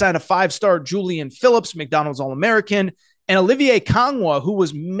 they signed a 5-star Julian Phillips, McDonald's All-American, and Olivier Kangwa, who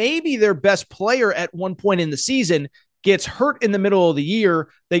was maybe their best player at one point in the season, gets hurt in the middle of the year.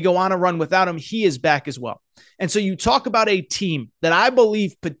 They go on a run without him. He is back as well. And so you talk about a team that I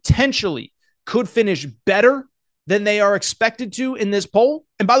believe potentially could finish better than they are expected to in this poll.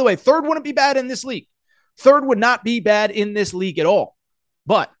 And by the way, third wouldn't be bad in this league. Third would not be bad in this league at all.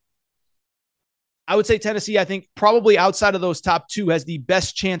 But I would say Tennessee, I think probably outside of those top two, has the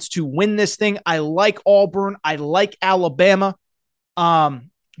best chance to win this thing. I like Auburn. I like Alabama.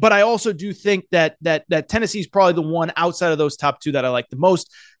 But I also do think that Tennessee is probably the one outside of those top two that I like the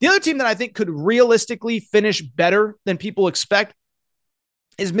most. The other team that I think could realistically finish better than people expect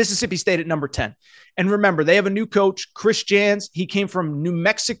is Mississippi State at number 10. And remember, they have a new coach, Chris Jans. He came from New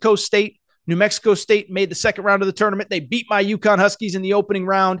Mexico State. New Mexico State made the second round of the tournament. They beat my UConn Huskies in the opening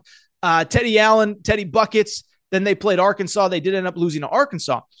round. Teddy Allen, Teddy Buckets. Then they played Arkansas. They did end up losing to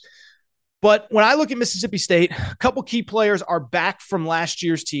Arkansas. But when I look at Mississippi State, a couple key players are back from last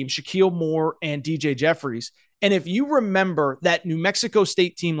year's team, Shaquille Moore and DJ Jeffries. And if you remember that New Mexico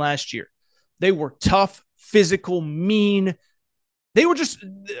State team last year, they were tough, physical, mean. They were just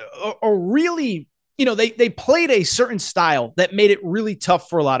a really, they played a certain style that made it really tough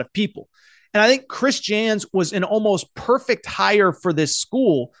for a lot of people. And I think Chris Jans was an almost perfect hire for this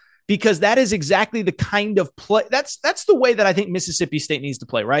school because that is exactly the kind of play. That's the way that I think Mississippi State needs to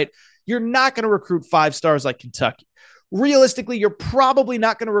play, right? You're not going to recruit 5 stars like Kentucky. Realistically, you're probably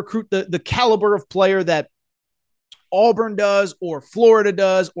not going to recruit the caliber of player that Auburn does or Florida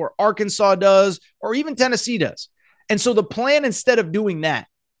does or Arkansas does or even Tennessee does. And so the plan, instead of doing that,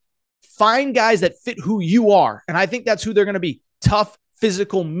 find guys that fit who you are. And I think that's who they're going to be. Tough,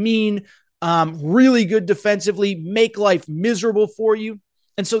 physical, mean, really good defensively, make life miserable for you.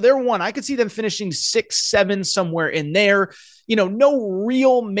 And so they're one. I could see them finishing 6, 7 somewhere in there. No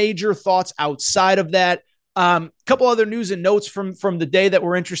real major thoughts outside of that. Couple other news and notes from the day that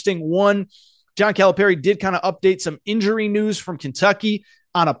were interesting. One, John Calipari did kind of update some injury news from Kentucky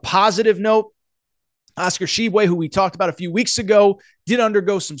on a positive note. Oscar Tshiebwe, who we talked about a few weeks ago, did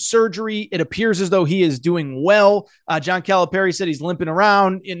undergo some surgery. It appears as though he is doing well. John Calipari said he's limping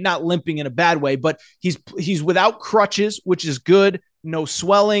around, and not limping in a bad way, but he's without crutches, which is good. No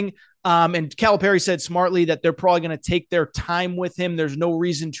swelling. And Calipari said smartly that they're probably going to take their time with him. There's no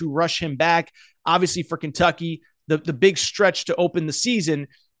reason to rush him back. Obviously, for Kentucky, the big stretch to open the season,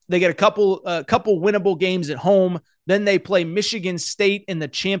 they get a couple winnable games at home. Then they play Michigan State in the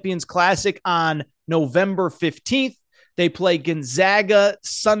Champions Classic on November 15th. They play Gonzaga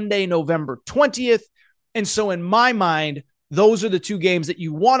Sunday, November 20th. And so in my mind, those are the 2 games that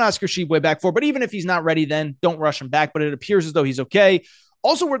you want Oscar Tshiebwe back for. But even if he's not ready, then don't rush him back. But it appears as though he's okay.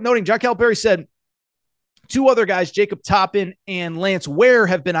 Also worth noting, John Calipari said 2 other guys, Jacob Toppin and Lance Ware,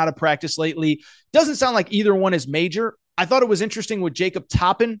 have been out of practice lately. Doesn't sound like either one is major. I thought it was interesting with Jacob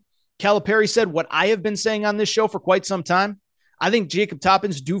Toppin. Calipari said what I have been saying on this show for quite some time. I think Jacob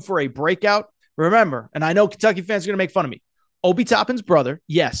Toppin's due for a breakout. Remember, and I know Kentucky fans are going to make fun of me, Obi Toppin's brother,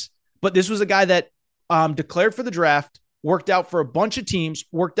 yes. But this was a guy that declared for the draft, worked out for a bunch of teams,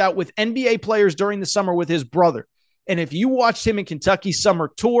 worked out with NBA players during the summer with his brother. And if you watched him in Kentucky's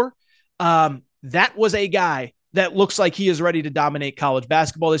summer tour, that was a guy that looks like he is ready to dominate college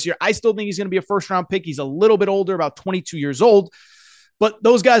basketball this year. I still think he's going to be a first-round pick. He's a little bit older, about 22 years old. But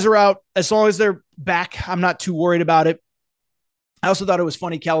those guys are out. As long as they're back, I'm not too worried about it. I also thought it was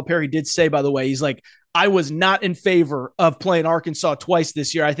funny. Calipari did say, by the way, he's like, I was not in favor of playing Arkansas twice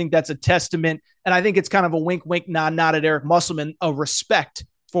this year. I think that's a testament. And I think it's kind of a wink, wink, nod, nod at Eric Musselman, a respect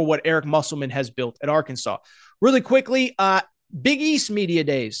for what Eric Musselman has built at Arkansas. Really quickly, Big East Media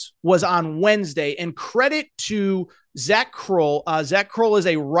Days was on Wednesday, and credit to Zach Kroll. Zach Kroll is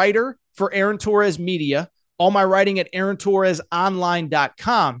a writer for Aaron Torres Media. All my writing at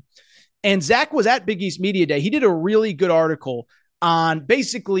AaronTorresOnline.com. And Zach was at Big East Media Day. He did a really good article on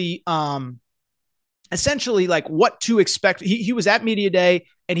basically, essentially like what to expect. He was at Media Day,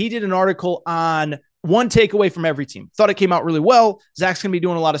 and he did an article on one takeaway from every team. Thought it came out really well. Zach's going to be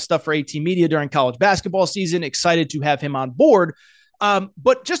doing a lot of stuff for AT Media during college basketball season. Excited to have him on board.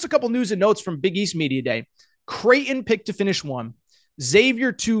 But just a couple news and notes from Big East Media Day. Creighton picked to finish 1.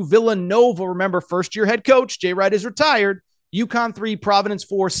 Xavier 2, Villanova. Remember, first-year head coach. Jay Wright is retired. UConn 3, Providence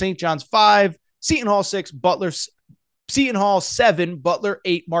 4, St. John's 5, Seton Hall 6, Seton Hall 7, Butler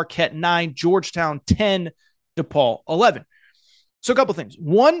 8, Marquette 9, Georgetown 10, DePaul 11. So a couple things.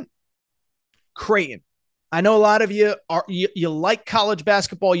 One, Creighton. I know a lot of you like college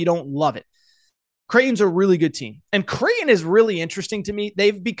basketball. You don't love it. Creighton's a really good team. And Creighton is really interesting to me.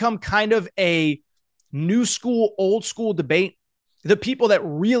 They've become kind of a new school, old school debate. The people that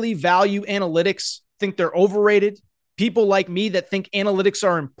really value analytics think they're overrated. People like me that think analytics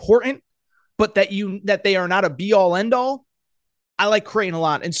are important, but that they are not a be-all, end-all. I like Creighton a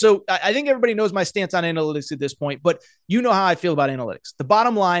lot. And so I think everybody knows my stance on analytics at this point, but you know how I feel about analytics. The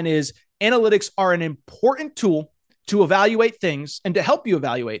bottom line is analytics are an important tool to evaluate things and to help you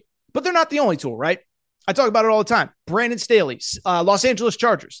evaluate, but they're not the only tool, right? I talk about it all the time. Brandon Staley, Los Angeles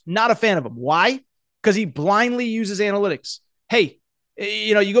Chargers, not a fan of him. Why? Because he blindly uses analytics. Hey,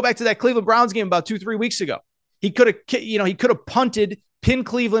 you go back to that Cleveland Browns game about 2-3 weeks ago. He could have punted pin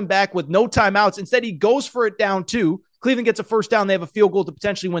Cleveland back with no timeouts. Instead, he goes for it down 2. Cleveland gets a first down. They have a field goal to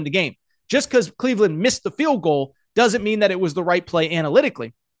potentially win the game. Just because Cleveland missed the field goal doesn't mean that it was the right play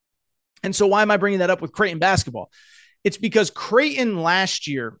analytically. And so why am I bringing that up with Creighton basketball? It's because Creighton last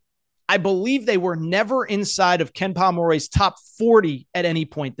year, I believe they were never inside of Ken Pomeroy's top 40 at any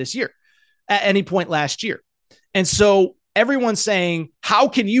point this year, at any point last year. And so everyone's saying, how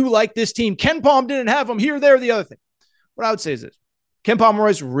can you like this team? Ken Pom didn't have them here, there, the other thing. What I would say is this. Ken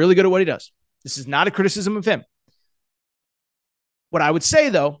Pomeroy's really good at what he does. This is not a criticism of him. What I would say,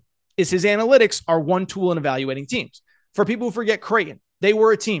 though, is his analytics are one tool in evaluating teams. For people who forget Creighton, they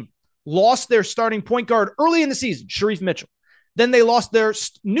were a team, lost their starting point guard early in the season, Sharif Mitchell. Then they lost their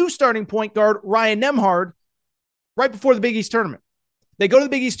new starting point guard, Ryan Nembhard, right before the Big East tournament. They go to the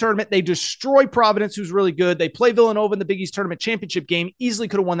Big East tournament. They destroy Providence, who's really good. They play Villanova in the Big East tournament championship game. Easily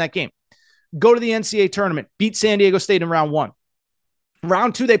could have won that game. Go to the NCAA tournament. Beat San Diego State in round 1.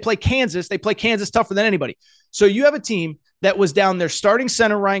 Round 2, they play Kansas. They play Kansas tougher than anybody. So you have a team that was down their starting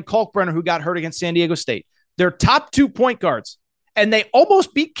center, Ryan Kalkbrenner, who got hurt against San Diego State. Their top 2 point guards. And they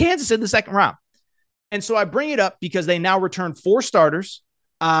almost beat Kansas in the second round. And so I bring it up because they now return 4 starters.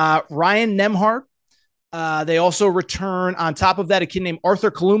 Ryan Nembhard. They also return, on top of that, a kid named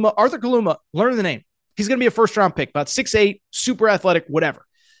Arthur Kaluma. Arthur Kaluma, learn the name. He's going to be a first-round pick, about 6'8", super athletic, whatever.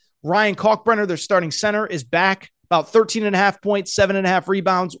 Ryan Kalkbrenner, their starting center, is back, about 13.5 points, 7.5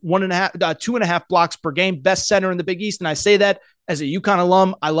 rebounds, 2.5 blocks per game, best center in the Big East. And I say that as a UConn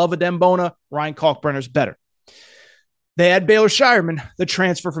alum. I love Adem Bona. Ryan Kalkbrenner's better. They had Baylor Shireman, the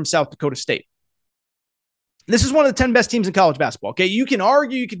transfer from South Dakota State. This is one of the 10 best teams in college basketball. Okay, you can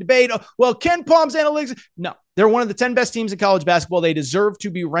argue, you can debate. Well, Ken Palm's analytics. No, they're one of the 10 best teams in college basketball. They deserve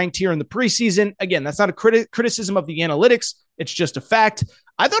to be ranked here in the preseason. Again, that's not a criticism of the analytics. It's just a fact.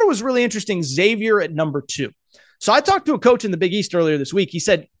 I thought it was really interesting. Xavier at number 2. So I talked to a coach in the Big East earlier this week. He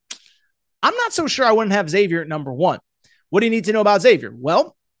said, I'm not so sure I wouldn't have Xavier at number 1. What do you need to know about Xavier?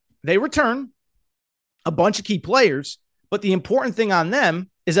 Well, they return a bunch of key players, but the important thing on them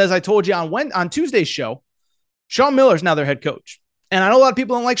is, as I told you on Tuesday's show, Sean Miller is now their head coach. And I know a lot of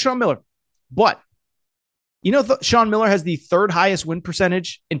people don't like Sean Miller, but you know, Sean Miller has the 3rd highest win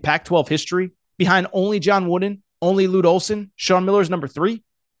percentage in Pac-12 history, behind only John Wooden, only Lute Olson. Sean Miller is number 3.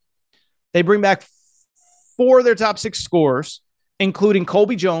 They bring back 4 of their top 6 scorers, including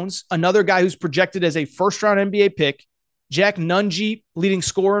Colby Jones, another guy who's projected as a first-round NBA pick, Jack Nunge, leading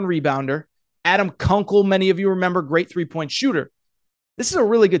scorer and rebounder, Adam Kunkel, many of you remember, great 3-point shooter. This is a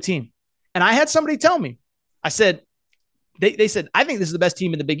really good team. And I had somebody tell me, I said, they said, I think this is the best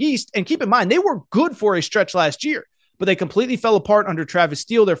team in the Big East. And keep in mind, they were good for a stretch last year, but they completely fell apart under Travis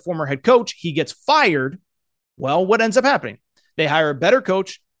Steele, their former head coach. He gets fired. Well, what ends up happening? They hire a better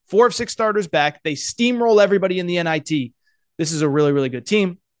coach, 4 of 6 starters back. They steamroll everybody in the NIT. This is a really, really good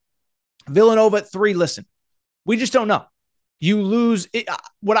team. Villanova at 3, listen, we just don't know. You lose it.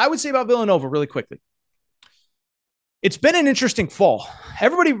 What I would say about Villanova really quickly, it's been an interesting fall.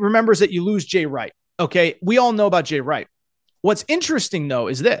 Everybody remembers that you lose Jay Wright. Okay, we all know about Jay Wright. What's interesting, though,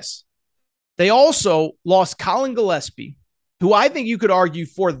 is this. They also lost Colin Gillespie, who I think you could argue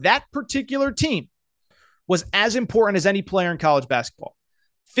for that particular team was as important as any player in college basketball.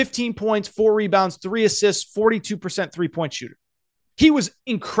 15 points, 4 rebounds, 3 assists, 42% three-point shooter. He was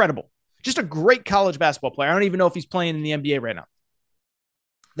incredible. Just a great college basketball player. I don't even know if he's playing in the NBA right now.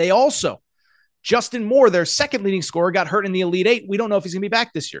 They also, Justin Moore, their second leading scorer, got hurt in the Elite 8. We don't know if he's going to be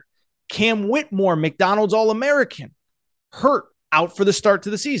back this year. Cam Whitmore, McDonald's All-American, hurt, out for the start to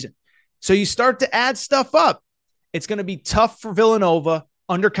the season. So you start to add stuff up. It's going to be tough for Villanova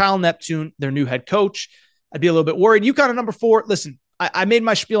under Kyle Neptune, their new head coach. I'd be a little bit worried. UConn at number 4. Listen, I made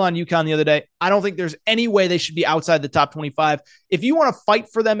my spiel on UConn the other day. I don't think there's any way they should be outside the top 25. If you want to fight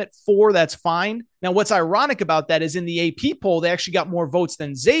for them at 4, that's fine. Now, what's ironic about that is in the AP poll, they actually got more votes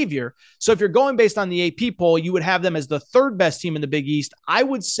than Xavier. So if you're going based on the AP poll, you would have them as the 3rd best team in the Big East. I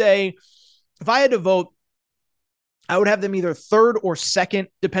would say if I had to vote, I would have them either 3rd or 2nd,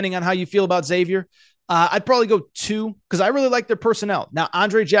 depending on how you feel about Xavier. I'd probably go 2 because I really like their personnel. Now,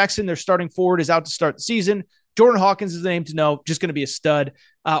 Andre Jackson, their starting forward, is out to start the season. Jordan Hawkins is the name to know, just going to be a stud.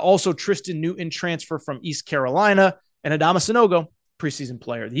 Also, Tristan Newton, transfer from East Carolina, and Adama Sanogo, preseason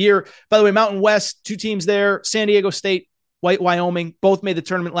player of the year. By the way, Mountain West, 2 teams there, San Diego State, Wyoming, both made the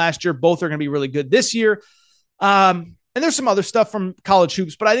tournament last year. Both are going to be really good this year. And there's some other stuff from college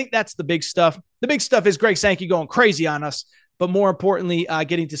hoops, but I think that's the big stuff. The big stuff is Greg Sankey going crazy on us, but more importantly,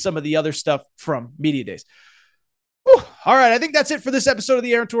 getting to some of the other stuff from Media Days. Whew. All right, I think that's it for this episode of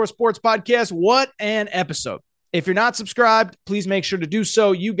the Aaron Torres Sports Podcast. What an episode. If you're not subscribed, please make sure to do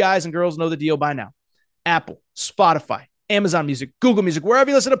so. You guys and girls know the deal by now. Apple, Spotify, Amazon Music, Google Music, wherever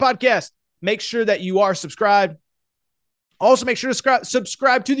you listen to podcasts. Make sure that you are subscribed. Also, make sure to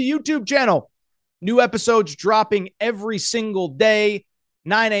subscribe to the YouTube channel. New episodes dropping every single day,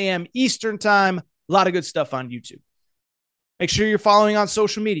 9 a.m. Eastern time. A lot of good stuff on YouTube. Make sure you're following on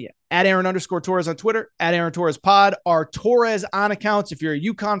social media. At Aaron_Torres on Twitter, at Aaron Torres Pod. Our Torres on accounts. If you're a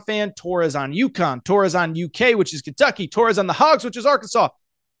UConn fan, Torres on UConn, Torres on UK, which is Kentucky, Torres on the Hogs, which is Arkansas,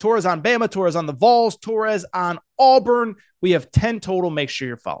 Torres on Bama, Torres on the Vols, Torres on Auburn. We have 10 total. Make sure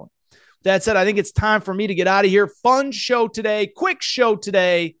you're following. That said, I think it's time for me to get out of here. Fun show today. Quick show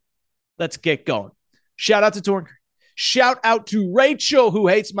today. Let's get going. Shout out to Torn. Shout out to Rachel, who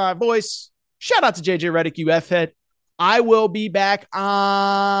hates my voice. Shout out to JJ Redick, you F-head. I will be back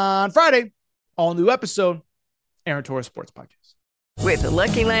on Friday. All new episode, Aaron Torres Sports Podcast. With the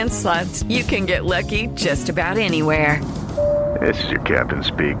Lucky Land Slots, you can get lucky just about anywhere. This is your captain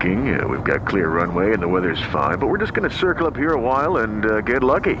speaking. We've got clear runway and the weather's fine, but we're just going to circle up here a while and get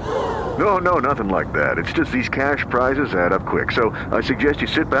lucky. No, nothing like that. It's just these cash prizes add up quick. So I suggest you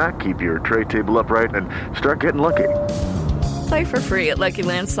sit back, keep your tray table upright, and start getting lucky. Play for free at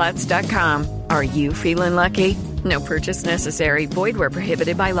LuckyLandSlots.com. Are you feeling lucky? No purchase necessary. Void where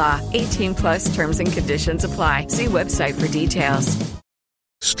prohibited by law. 18+ terms and conditions apply. See website for details.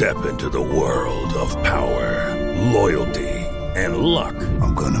 Step into the world of power, loyalty, and luck.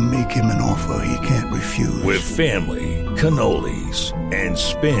 I'm going to make him an offer he can't refuse. With family, cannolis, and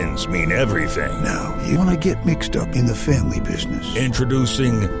spins mean everything. Now, you want to get mixed up in the family business.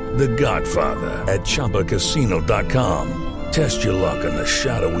 Introducing The Godfather at ChumbaCasino.com. Test your luck in the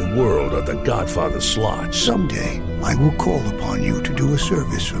shadowy world of The Godfather slot. Someday, I will call upon you to do a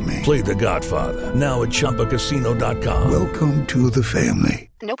service for me. Play The Godfather, now at ChumbaCasino.com. Welcome to the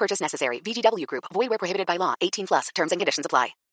family. No purchase necessary. VGW Group. Void where prohibited by law. 18+. Terms and conditions apply.